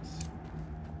this works.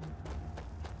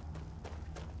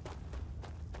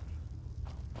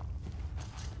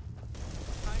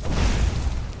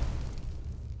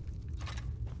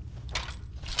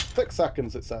 Six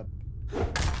seconds, it said.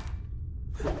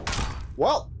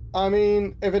 Well, I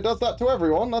mean, if it does that to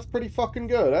everyone, that's pretty fucking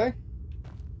good, eh?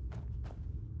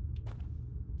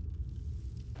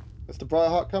 Mr.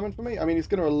 Briarheart coming for me? I mean, he's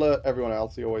going to alert everyone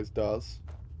else. He always does.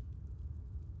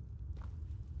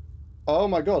 Oh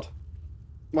my god.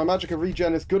 My magicka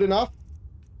regen is good enough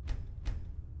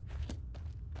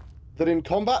that in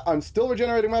combat, I'm still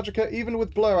regenerating magicka even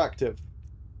with blur active.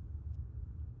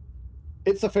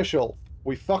 It's official.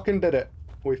 We fucking did it.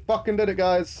 We fucking did it,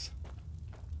 guys.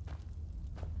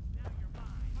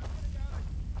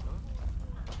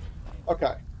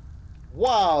 Okay.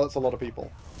 Wow, that's a lot of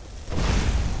people.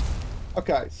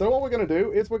 Okay, so what we're going to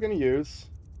do is we're going to use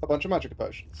a bunch of magicka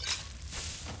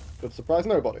potions. Could surprise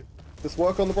nobody. This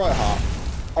work on the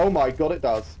Briarheart. Oh my god, it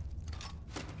does.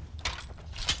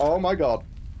 Oh my god.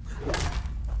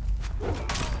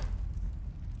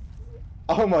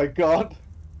 Oh my god.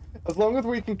 As long as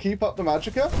we can keep up the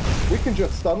magicka, we can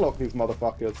just stunlock these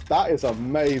motherfuckers. That is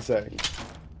amazing.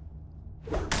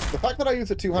 The fact that I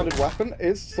use a two-handed weapon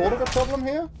is sort of a problem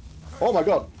here. Oh my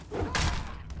god.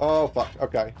 Oh fuck,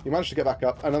 okay. You managed to get back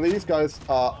up. And then these guys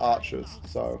are archers,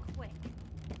 so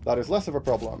that is less of a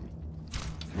problem.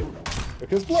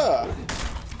 Because blur.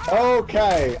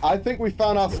 Okay, I think we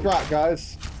found our strat,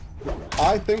 guys.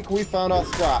 I think we found our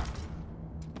strat.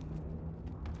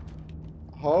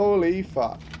 Holy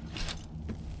fuck.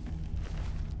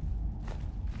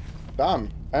 Damn.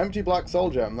 Empty black soul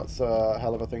gem. That's a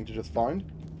hell of a thing to just find.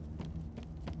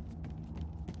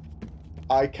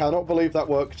 I cannot believe that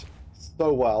worked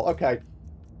so well. Okay.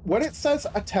 When it says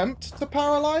attempt to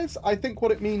paralyze, I think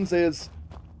what it means is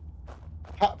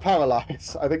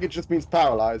paralyze. I think it just means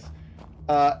paralyze.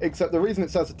 Except the reason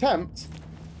it says attempt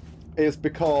is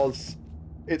because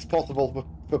it's possible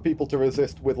for people to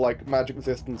resist with, like, magic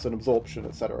resistance and absorption,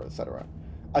 etc., etc.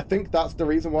 I think that's the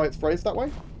reason why it's phrased that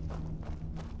way.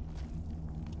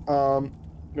 I'm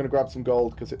going to grab some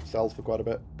gold because it sells for quite a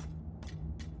bit.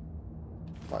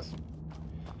 Nice.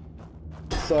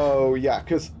 So, yeah,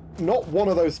 because not one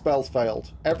of those spells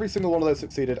failed. Every single one of those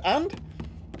succeeded. And,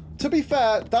 to be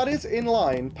fair, that is in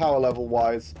line, power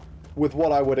level-wise, with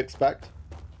what I would expect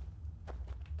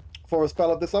for a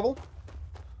spell of this level.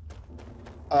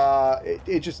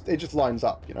 It just lines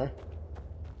up, you know?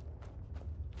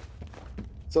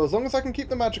 So as long as I can keep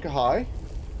the magicka high,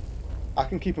 I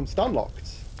can keep them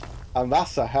stunlocked. And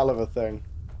that's a hell of a thing.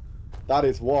 That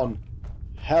is one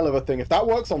hell of a thing. If that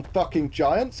works on fucking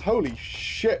giants, holy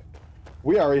shit.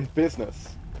 We are in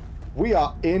business. We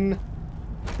are in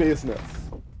business.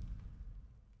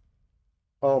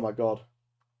 Oh my god.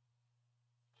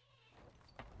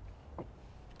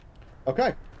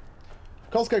 Okay.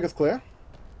 Kolskeg is clear.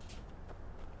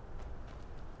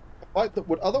 A fight that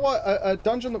would otherwise... A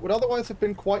dungeon that would otherwise have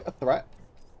been quite a threat.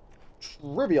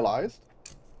 Trivialized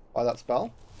by that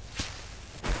spell.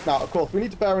 Now, of course, we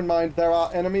need to bear in mind there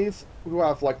are enemies who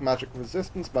have, like, magic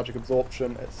resistance, magic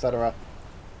absorption, etc.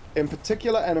 In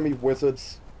particular, enemy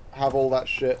wizards have all that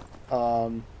shit.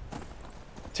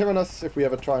 Tyrannus, if we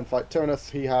ever try and fight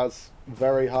Tyrannus, he has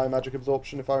very high magic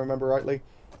absorption, if I remember rightly.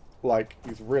 Like,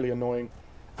 he's really annoying.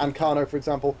 And Kano, for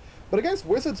example. But against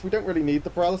wizards, we don't really need the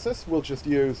paralysis. We'll just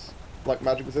use, like,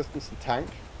 magic resistance and tank.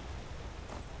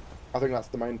 I think that's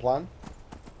the main plan.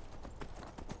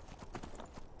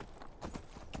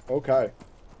 Okay.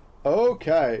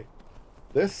 Okay.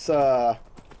 This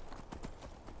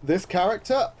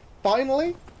character,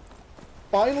 finally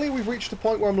we've reached a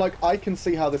point where I'm like, I can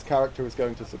see how this character is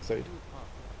going to succeed.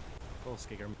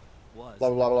 Blah, blah,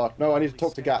 blah, blah. No, I need to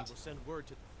talk to Gat.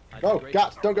 No,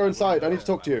 Gat, don't go inside. I need to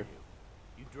talk to you.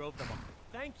 You drove them up.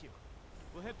 Thank you.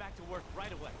 We'll head back to work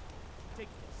right away. Take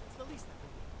this. It's the least that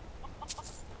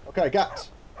Okay, Gat.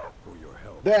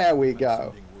 There we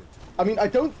go. I mean, I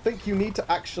don't think you need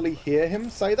to actually hear him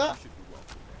say that.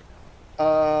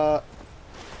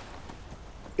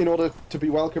 In order to be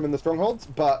welcome in the strongholds,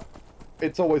 but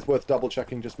it's always worth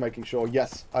double-checking, just making sure,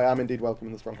 yes, I am indeed welcome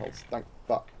in the strongholds. Thank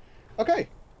fuck. Okay,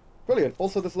 brilliant.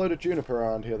 Also, there's a load of juniper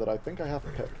around here that I think I have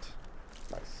picked.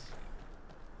 Nice.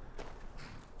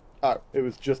 Oh, it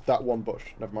was just that one bush.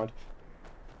 Never mind.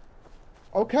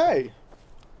 Okay.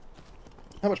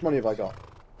 How much money have I got?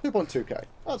 2.2k.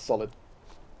 That's solid.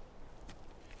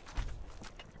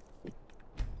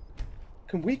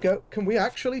 Can we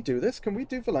actually do this? Can we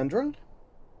do Valendron?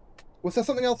 Was there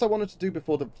something else I wanted to do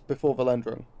before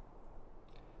Valendron?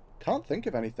 Can't think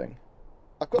of anything.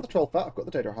 I've got the troll fat, I've got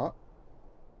the data heart.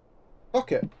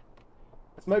 Fuck it.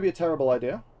 It's maybe a terrible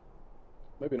idea.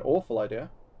 Maybe an awful idea.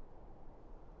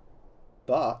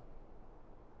 But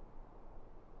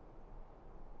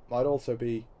might also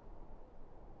be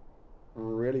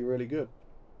really, really good.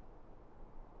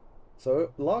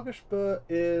 So Lagerspur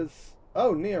is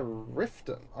near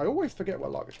Riften. I always forget where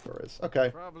Lagerspur is. Okay.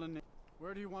 Traveling.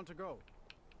 Where do you want to go?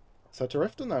 So to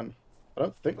Riften then. I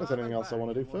don't think there's anything else I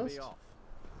want to do first.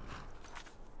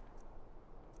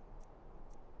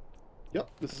 Yep,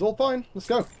 this is all fine. Let's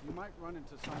go. You might run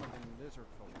into some of them lizard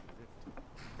folk in Riften.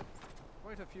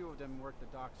 Quite a few of them work the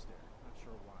docks there. Not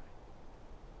sure why.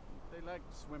 They like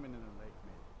swimming in a lake,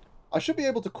 maybe. I should be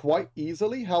able to quite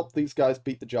easily help these guys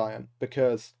beat the giant,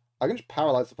 because I can just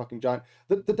paralyze the fucking giant.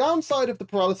 The downside of the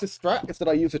paralysis strat is that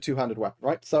I use a two-handed weapon,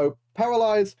 right? So,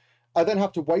 paralyze, I then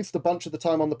have to waste a bunch of the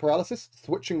time on the paralysis,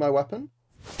 switching my weapon,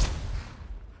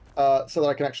 so that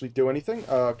I can actually do anything.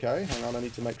 Okay, hang on, I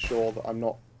need to make sure that I'm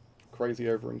not crazy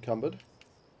over-encumbered.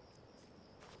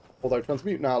 Although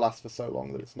Transmute now lasts for so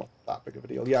long that it's not that big of a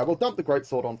deal. Yeah, we'll dump the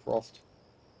Greatsword on Frost,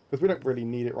 because we don't really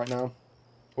need it right now.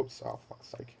 Oops, oh, fuck's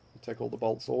sake. Take all the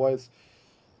bolts always.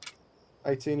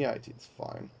 18, yeah, 18's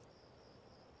fine.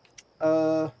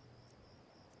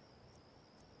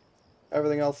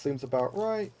 Everything else seems about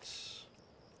right.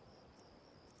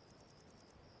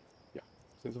 Yeah,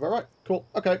 seems about right. Cool,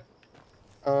 okay.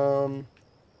 We're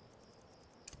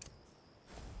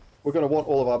going to want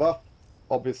all of our buff,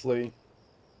 obviously.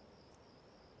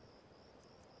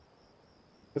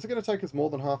 Is it going to take us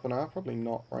more than half an hour? Probably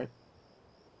not, right?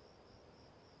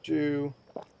 Do.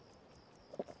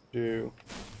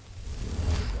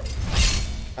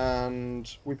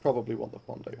 And we probably want the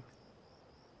fondue.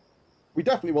 We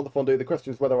definitely want the fondue. The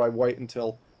question is whether I wait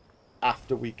until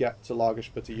after we get to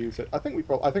Lagerspur to use it. I think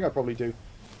I probably do.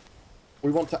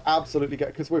 We want to absolutely get,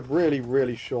 because we're really,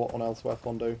 really short on elsewhere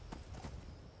fondue.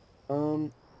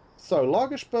 So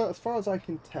Lagerspur, as far as I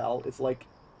can tell, is like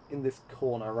in this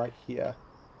corner right here.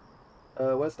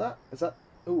 Where's that? Is that?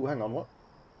 Ooh, hang on, what?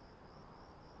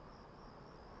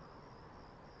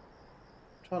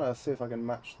 Trying to see if I can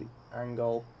match the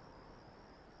angle.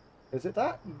 Is it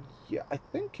that? Yeah, I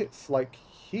think it's like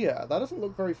here. That doesn't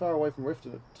look very far away from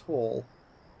Riften at all.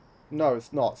 No,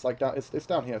 it's not. It's like down. It's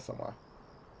down here somewhere.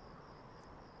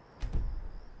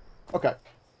 Okay.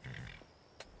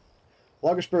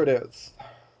 Lagerspur it is.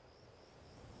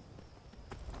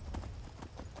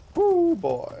 Ooh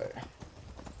boy.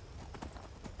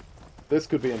 This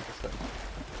could be interesting.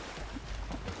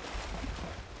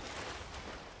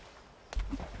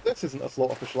 This isn't a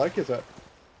Slaughterfish Lake, is it?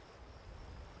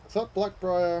 Is that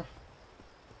Blackbriar?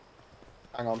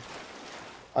 Hang on.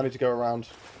 I need to go around,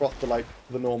 cross the lake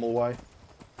the normal way.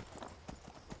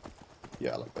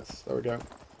 Yeah, like this. There we go.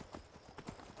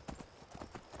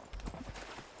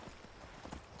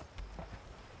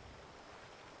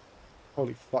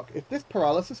 Holy fuck. If this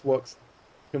paralysis works,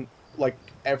 like,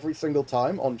 every single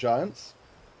time on giants...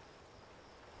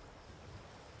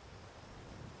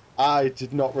 I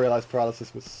did not realize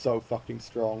paralysis was so fucking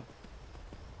strong.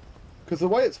 Because the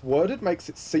way it's worded makes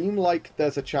it seem like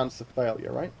there's a chance of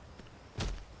failure, right?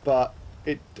 But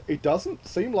it doesn't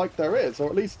seem like there is, or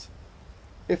at least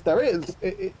if there is,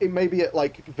 it maybe it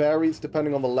like varies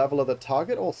depending on the level of the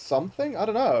target or something. I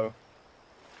don't know.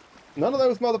 None of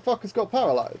those motherfuckers got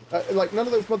paralyzed. Like none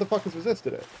of those motherfuckers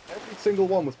resisted it. Every single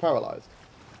one was paralyzed.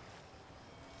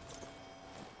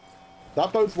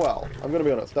 That bodes well. I'm going to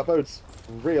be honest. That bodes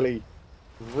really,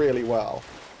 really well.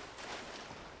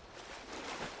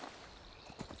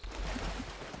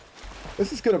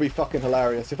 This is going to be fucking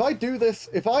hilarious. If I do this,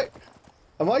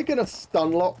 am I going to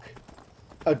stunlock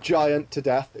a giant to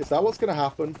death? Is that what's going to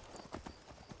happen?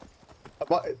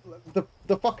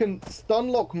 The fucking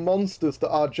stunlock monsters that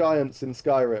are giants in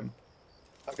Skyrim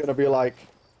are going to be like,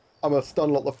 I'm going to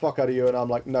stunlock the fuck out of you, and I'm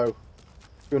like, no.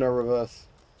 Uno reverse.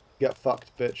 Get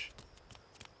fucked, bitch.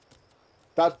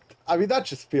 I mean, that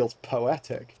just feels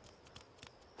poetic.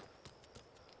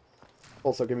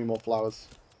 Also, give me more flowers.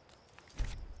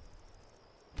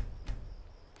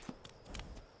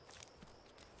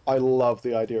 I love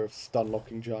the idea of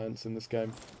stunlocking giants in this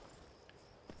game.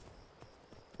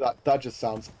 That just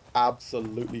sounds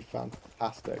absolutely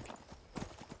fantastic.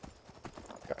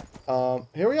 Okay.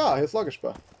 Here we are. Here's Sluggish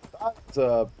Bear. That's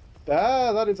a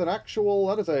bear. That is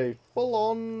a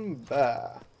full-on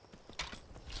bear.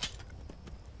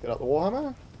 Get out the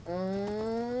Warhammer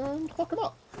and fuck him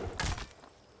up.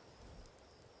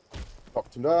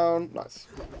 Knocked him down. Nice.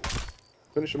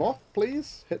 Finish him off,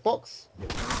 please. Hitbox.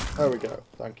 There we go.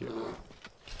 Thank you.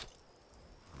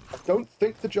 I don't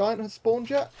think the giant has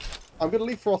spawned yet. I'm going to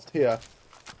leave Frost here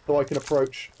so I can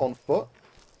approach on foot,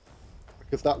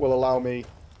 because that will allow me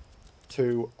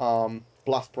to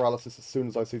blast paralysis as soon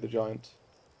as I see the giant.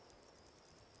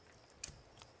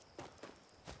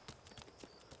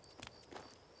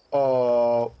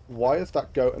 Why is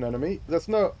that goat an enemy? There's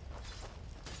no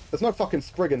fucking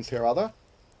Spriggans here, are there?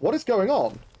 What is going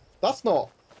on? That's not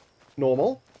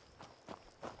normal.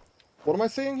 What am I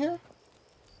seeing here?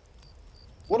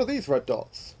 What are these red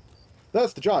dots?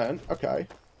 There's the giant. Okay.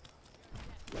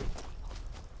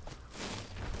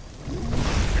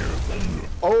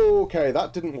 Okay,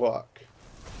 that didn't work.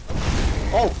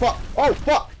 Oh, fuck! Oh,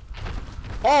 fuck!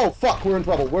 Oh, fuck! We're in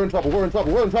trouble. We're in trouble. We're in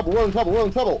trouble. We're in trouble. We're in trouble. We're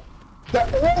in trouble. They're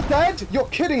all dead? You're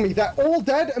kidding me. They're all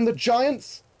dead and the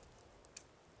giants...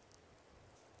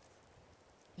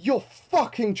 You're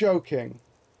fucking joking.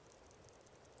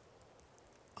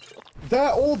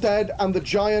 They're all dead and the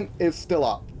giant is still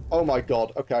up. Oh my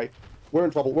god. Okay. We're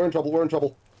in trouble. We're in trouble. We're in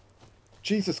trouble.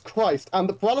 Jesus Christ. And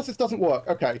the paralysis doesn't work.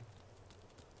 Okay.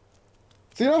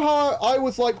 So you know how I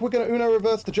was like, we're going to Uno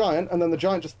reverse the giant, and then the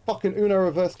giant just fucking Uno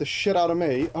reversed the shit out of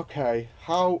me? Okay.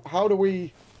 How do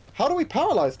we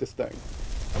paralyze this thing?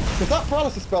 Because that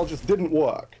paralysis spell just didn't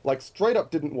work. Like, straight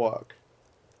up didn't work.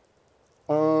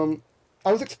 I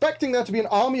was expecting there to be an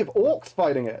army of orcs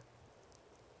fighting it.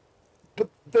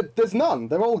 But there's none.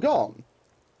 They're all gone.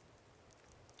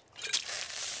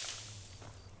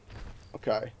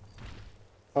 Okay.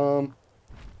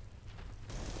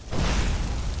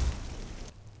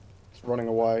 It's running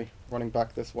away. Running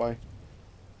back this way.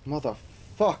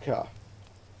 Motherfucker.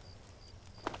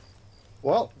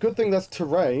 Well, good thing there's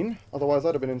terrain. Otherwise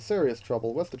I'd have been in serious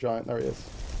trouble. Where's the giant? There he is.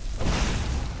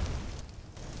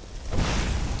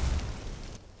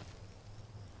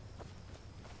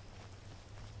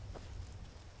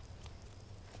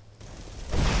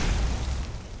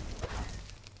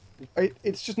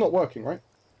 It's just not working, right?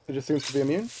 It just seems to be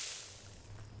immune.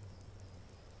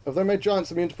 Have they made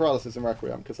giants immune to paralysis in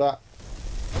Requiem? Because that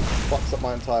fucks up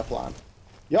my entire plan.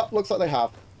 Yep, looks like they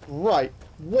have. Right.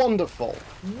 Wonderful.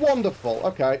 Wonderful.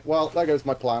 Okay, well, there goes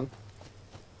my plan.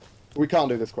 We can't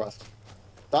do this quest.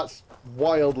 That's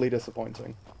wildly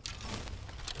disappointing.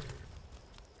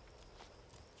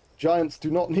 Giants do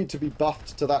not need to be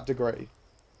buffed to that degree.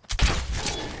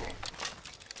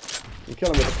 You can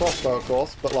kill them with a crossbow, of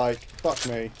course, but, like, fuck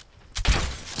me.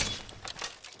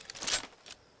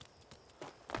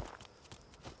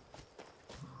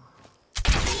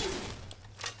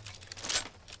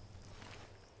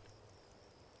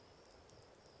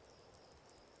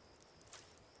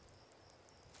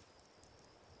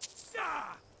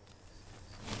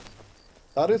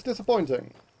 That is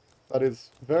disappointing. That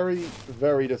is very,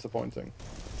 very disappointing.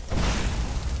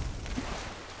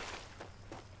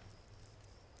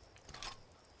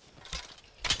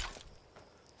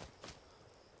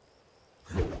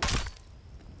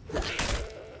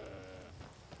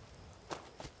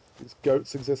 These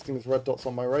goats existing as red dots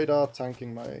on my radar,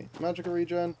 tanking my magic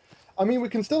regen. I mean, we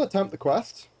can still attempt the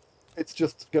quest. It's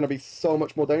just going to be so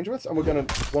much more dangerous, and we're going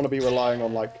to want to be relying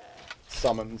on, like,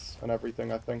 summons and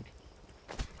everything, I think.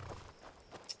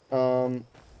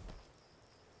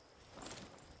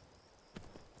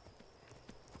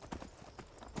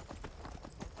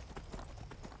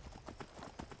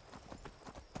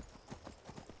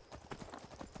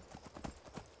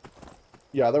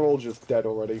 Yeah, they're all just dead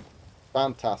already.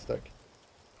 Fantastic.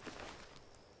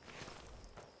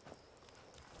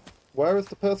 Where is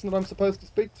the person that I'm supposed to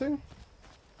speak to?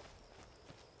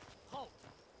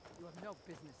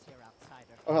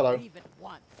 Oh, hello. Leave at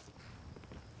once.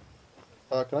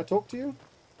 Can I talk to you?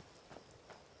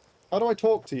 How do I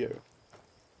talk to you?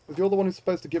 Because you're the one who's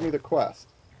supposed to give me the quest.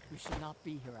 You should not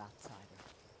be here, outsider.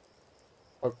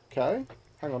 Okay.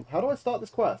 Hang on. How do I start this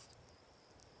quest?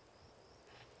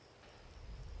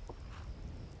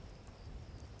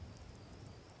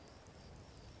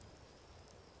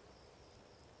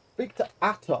 Speak to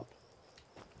Atup.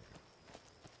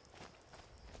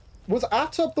 Was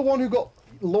Atup the one who got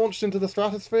launched into the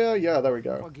stratosphere? Yeah, there we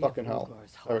go. Forgive Fucking hell.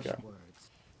 Ugar's There we harsh go.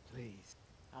 words. Please.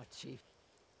 Our chief.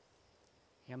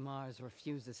 Yamar's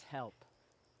refuses help.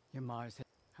 Yamar's...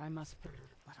 I must...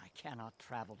 But I cannot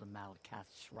travel to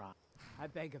Malakath's shrine. I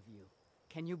beg of you.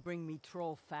 Can you bring me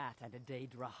troll fat and a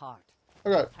Daedra heart?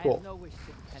 Okay, I cool. have no wish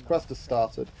to depend Quest on has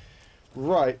started.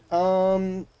 Right,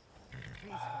 Please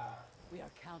hurry. We are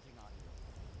counting on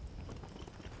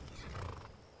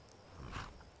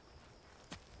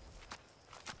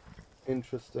you.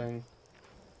 Interesting.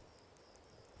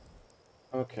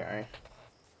 Okay.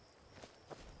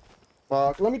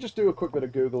 Let me just do a quick bit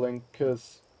of Googling,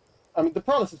 because... I mean, the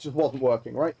paralysis just wasn't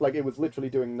working, right? Like, it was literally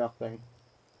doing nothing.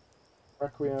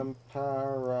 Requiem,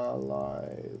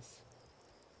 paralyze...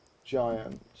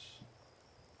 Giant.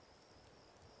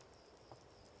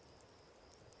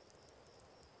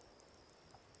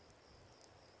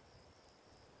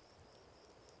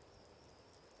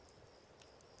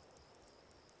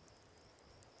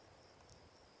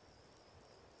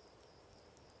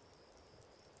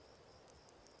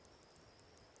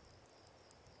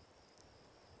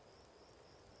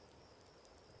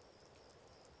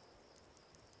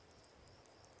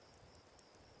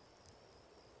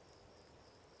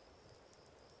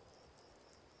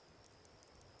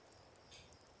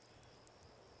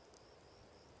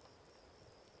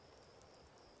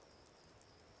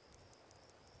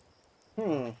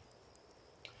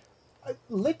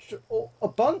 A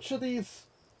bunch of these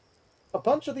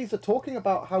are talking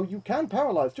about how you can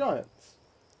paralyze giants,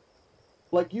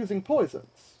 like using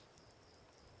poisons,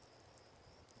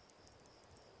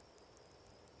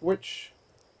 which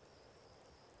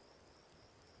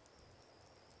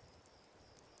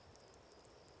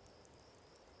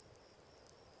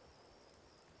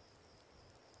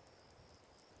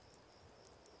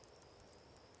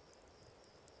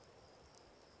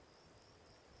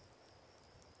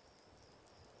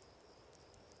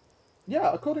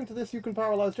yeah, according to this, you can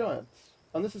paralyze giants,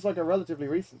 and this is like a relatively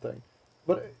recent thing,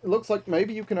 but it looks like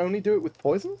maybe you can only do it with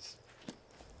poisons.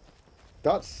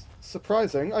 That's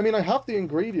surprising. I mean, I have the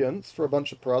ingredients for a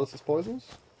bunch of paralysis poisons,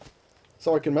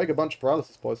 so I can make a bunch of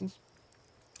paralysis poisons.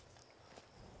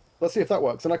 Let's see if that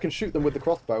works, and I can shoot them with the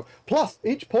crossbow. Plus,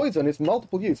 each poison is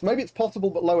multiple use. Maybe it's possible,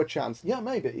 but lower chance. Yeah,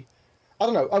 maybe. I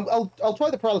don't know. I'll try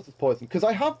the paralysis poison, because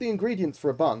I have the ingredients for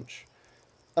a bunch.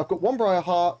 I've got one Briar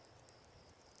Heart.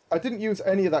 I didn't use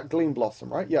any of that Gleam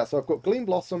Blossom, right? Yeah, so I've got Gleam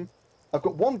Blossom. I've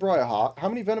got one Briar Heart. How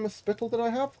many Venomous Spittle did I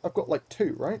have? I've got like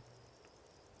 2, right?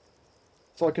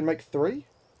 So I can make 3?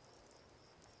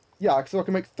 Yeah, so I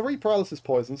can make 3 paralysis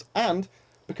poisons, and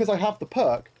because I have the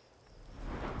perk,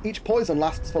 each poison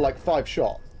lasts for like 5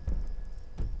 shots.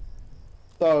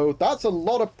 So that's a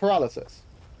lot of paralysis.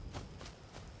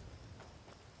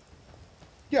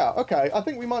 Yeah, okay, I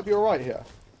think we might be alright here.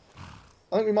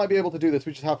 I think we might be able to do this,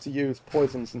 we just have to use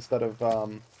poisons instead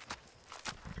of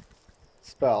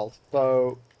spells.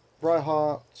 So, Briar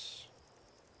Heart,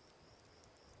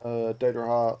 Daedra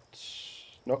Heart,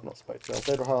 nope, not Spade Tail,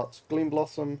 Daedra Heart, Gleam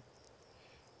Blossom,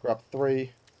 grab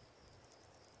 3,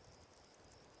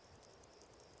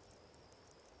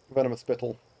 Venomous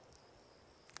Spittle.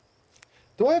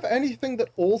 Do I have anything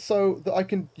that also, that I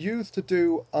can use to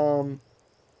do,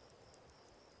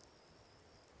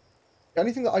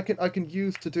 anything that I can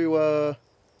use to do,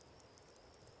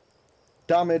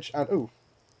 damage and, ooh.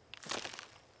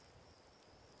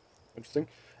 Interesting.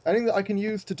 Anything that I can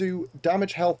use to do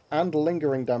damage health and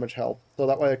lingering damage health, so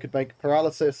that way I could make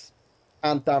paralysis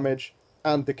and damage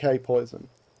and decay poison.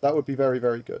 That would be very,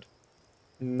 very good.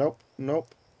 Nope,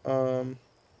 nope. Because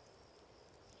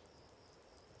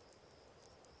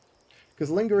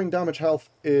lingering damage health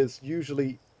is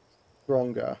usually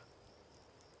stronger.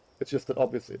 It's just that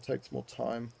obviously it takes more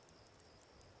time.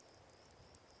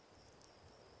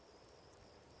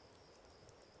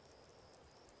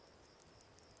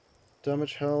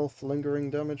 Damage health, lingering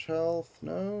damage health.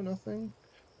 No, nothing.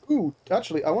 Ooh,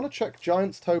 actually, I want to check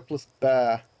Giant's Toe plus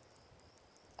Bear.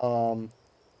 Bear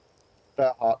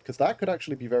Heart, because that could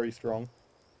actually be very strong.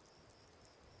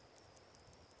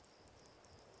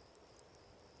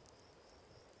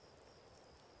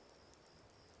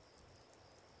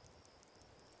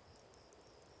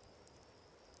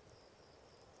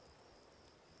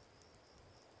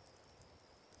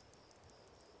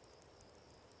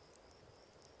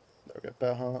 Okay,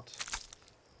 bear heart.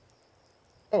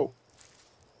 Oh.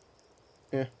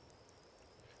 Yeah.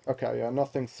 Okay, yeah,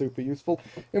 nothing super useful.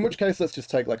 In which case, let's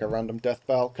just take like a random death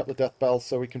bell, couple of death bells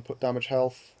so we can put damage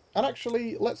health. And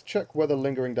actually, let's check whether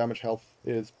lingering damage health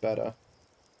is better.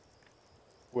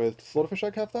 Does Slaughterfish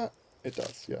Egg have that? It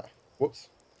does, yeah. Whoops.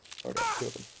 Okay, 2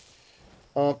 of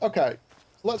them. Okay,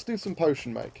 so let's do some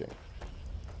potion making.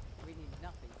 We need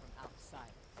nothing from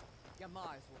outside.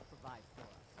 Yamars will provide for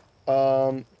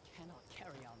us. We cannot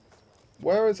carry on this way.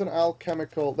 Where is an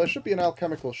alchemical... There should be an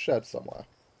alchemical shed somewhere.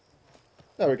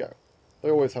 There we go. They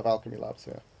always have alchemy labs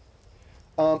here.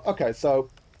 Okay, so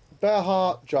bear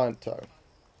heart, giant toe.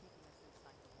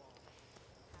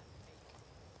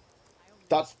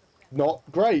 That's not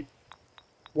great.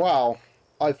 Wow.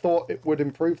 I thought it would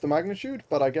improve the magnitude,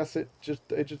 but I guess it just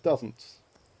doesn't.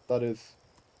 That is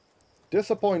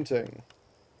disappointing.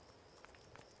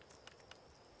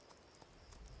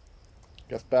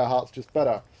 Guess bear heart's just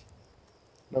better.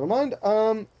 Never mind.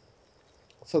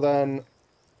 So then,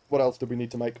 what else do we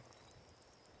need to make?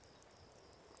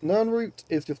 Nernroot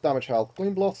is just damage health.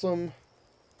 Green Blossom,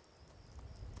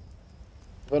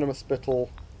 Venomous Spittle,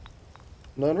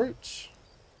 Nernroot.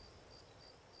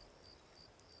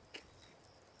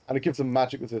 And it gives them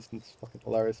magic resistance. Fucking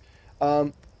hilarious.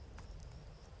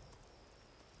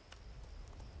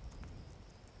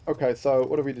 Okay, so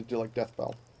what do we do like Death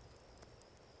Bell?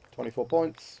 24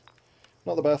 points.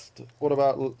 Not the best. What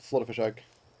about Slaughterfish Egg?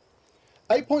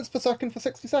 8 points per second for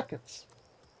 60 seconds.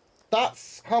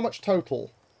 That's how much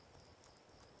total?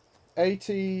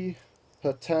 80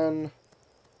 per 10.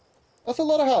 That's a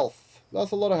lot of health.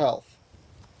 That's a lot of health.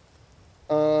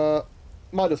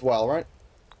 Might as well, right?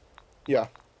 Yeah.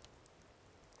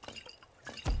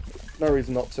 No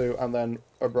reason not to. And then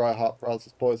a Briar Heart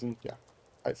paralysis poison. Yeah.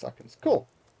 8 seconds. Cool.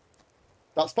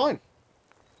 That's fine.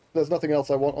 There's nothing else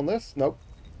I want on this. Nope.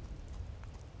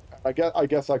 I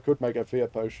guess I could make a fear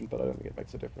potion, but I don't think it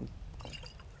makes a difference.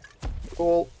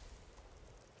 Cool.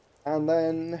 And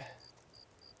then...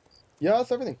 yeah,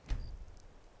 that's everything.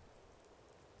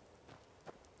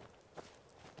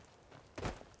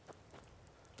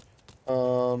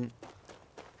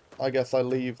 I guess I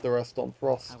leave the rest on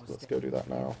Frost. Let's go do that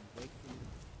now.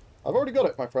 I've already got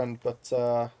it, my friend, but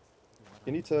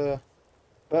you need to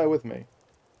bear with me.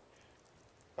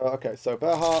 Okay, so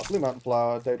Bear Heart, Blue Mountain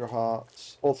Flower, Daedra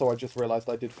Heart. Also, I just realised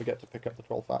I did forget to pick up the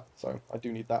Troll Fat, so I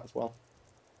do need that as well.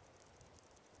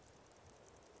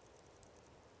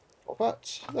 Troll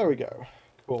Fat, there we go.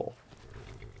 Cool.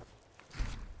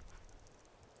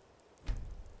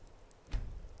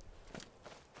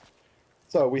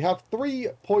 So, we have 3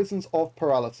 Poisons of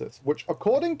Paralysis, which,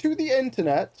 according to the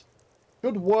internet,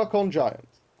 should work on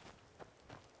giants.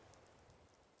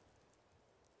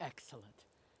 Excellent.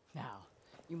 Now,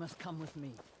 you must come with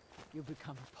me. You'll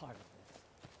become a part of this.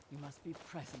 You must be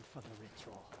present for the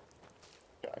ritual.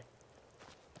 Okay.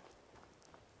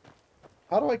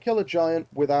 How do I kill a giant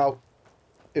without...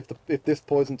 if this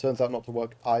poison turns out not to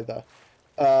work either?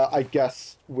 I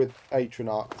guess with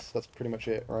Atronarchs. That's pretty much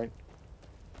it, right?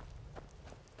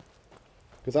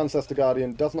 Because Ancestor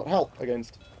Guardian does not help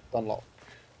against Stunlocked.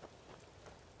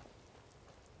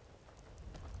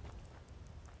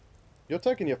 You're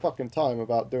taking your fucking time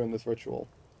about doing this ritual.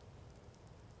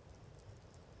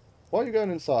 Why are you going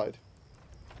inside?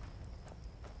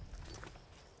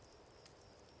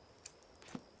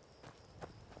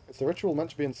 Is the ritual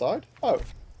meant to be inside? Oh.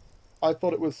 I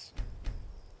thought it was...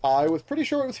 I was pretty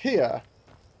sure it was here.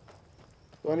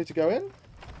 Do I need to go in?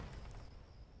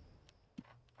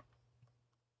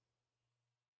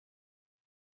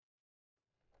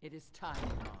 It is time,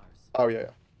 Mars. Oh, yeah, yeah.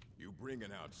 You bring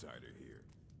an outsider here,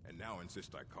 and now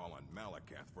insist I call on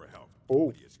Malakath for help.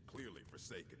 Oh. He has clearly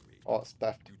forsaken me. Oh, it's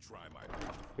theft. You try my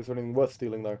vision. Is there anything worth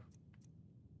stealing, though?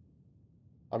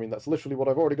 I mean, that's literally what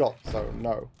I've already got, so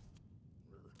no.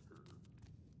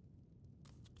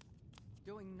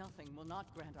 Doing nothing will not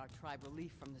grant our tribe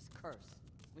relief from this curse.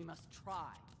 We must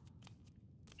try.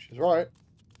 She's right.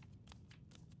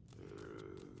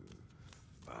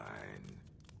 Fine.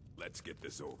 Let's get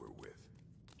this over with.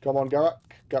 Come on, Garak.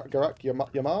 Garak,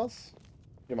 Yamaz?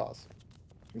 Yamaz.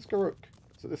 Who's Garuk?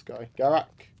 Is it this guy? Garak.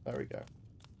 There we go.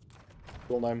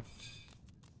 Cool name.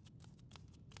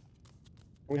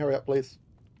 Can we hurry up, please?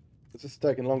 This is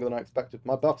taking longer than I expected.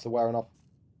 My buffs are wearing off.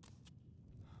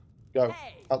 Go.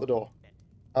 Hey! Out the door.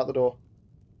 Out the door.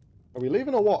 Are we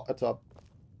leaving or what, a tub?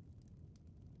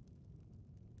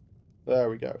 There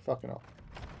we go. Fucking hell.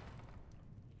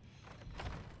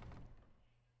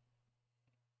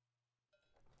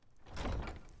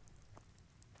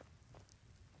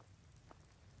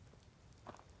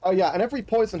 Oh yeah, and every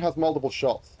poison has multiple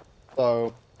shots.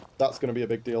 So That's going to be a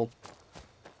big deal.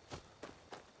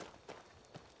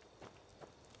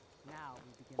 Now we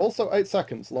begin. Also, 8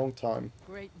 seconds, long time.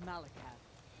 Great Malakath,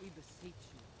 we beseech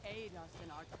you, aid us in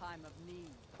our time of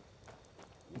need.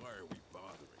 Why are we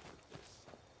bothering with this?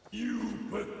 You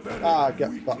pathetic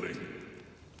Get fucked.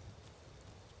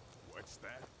 What's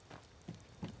that?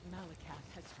 Malakath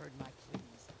has heard my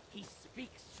pleas. He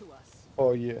speaks to us.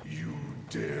 Oh, yeah. You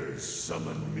dare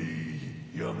summon me,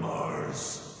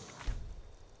 Yamars?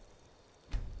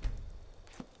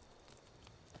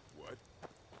 What?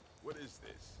 What is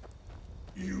this?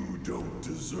 You don't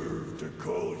deserve to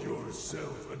call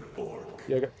yourself an orc.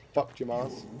 Yeah, get fucked, you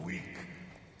Mars. You're weak.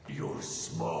 You're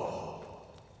small.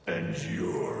 And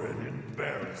you're an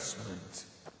embarrassment.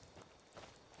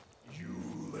 You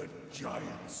let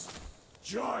giants,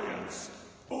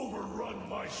 overrun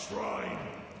my shrine.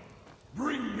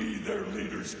 Bring me their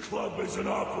leader's club as an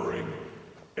offering,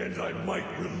 and I might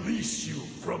release you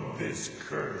from this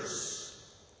curse.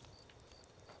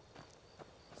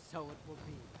 So it will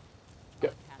be.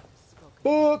 Get Malakath has spoken.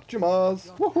 fucked, you Mars.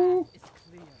 Your Woohoo! path is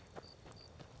clear.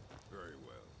 Very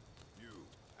well. You,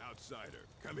 outsider,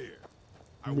 come here.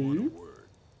 I Me? want a word.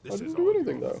 This I is didn't all do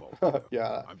anything, your though. fault.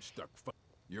 Yeah. I'm stuck.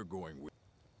 You're going with.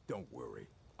 Don't worry.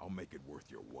 I'll make it worth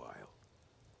your while.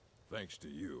 Thanks to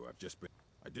you, I've just been.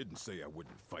 I didn't say I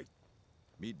wouldn't fight.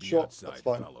 Meet me Sure, outside that's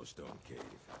fine. Fallowstone Cave.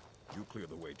 You clear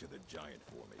the way to the giant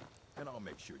for me, and I'll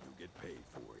make sure you get paid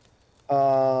for it.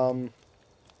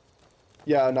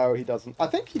 Yeah, no, he doesn't. I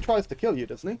think he tries to kill you,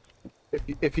 doesn't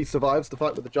he? If he survives the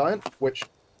fight with the giant, which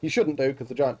he shouldn't do because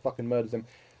the giant fucking murders him.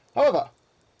 However,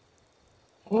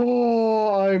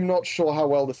 I'm not sure how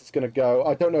well this is going to go.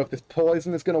 I don't know if this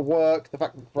poison is going to work. The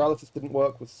fact that paralysis didn't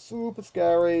work was super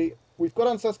scary. We've got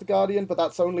Ancestor Guardian, but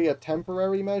that's only a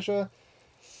temporary measure.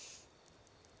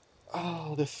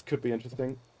 Oh, this could be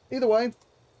interesting. Either way,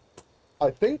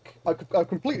 I think I've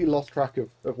completely lost track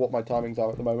of what my timings are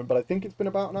at the moment, but I think it's been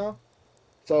about now.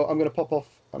 So I'm going to pop off,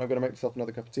 and I'm going to make myself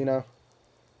another cappuccino.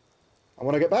 And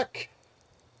when I get back,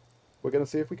 we're going to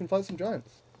see if we can fight some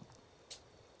giants.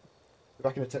 Be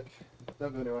back in a tick.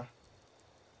 Don't go anywhere.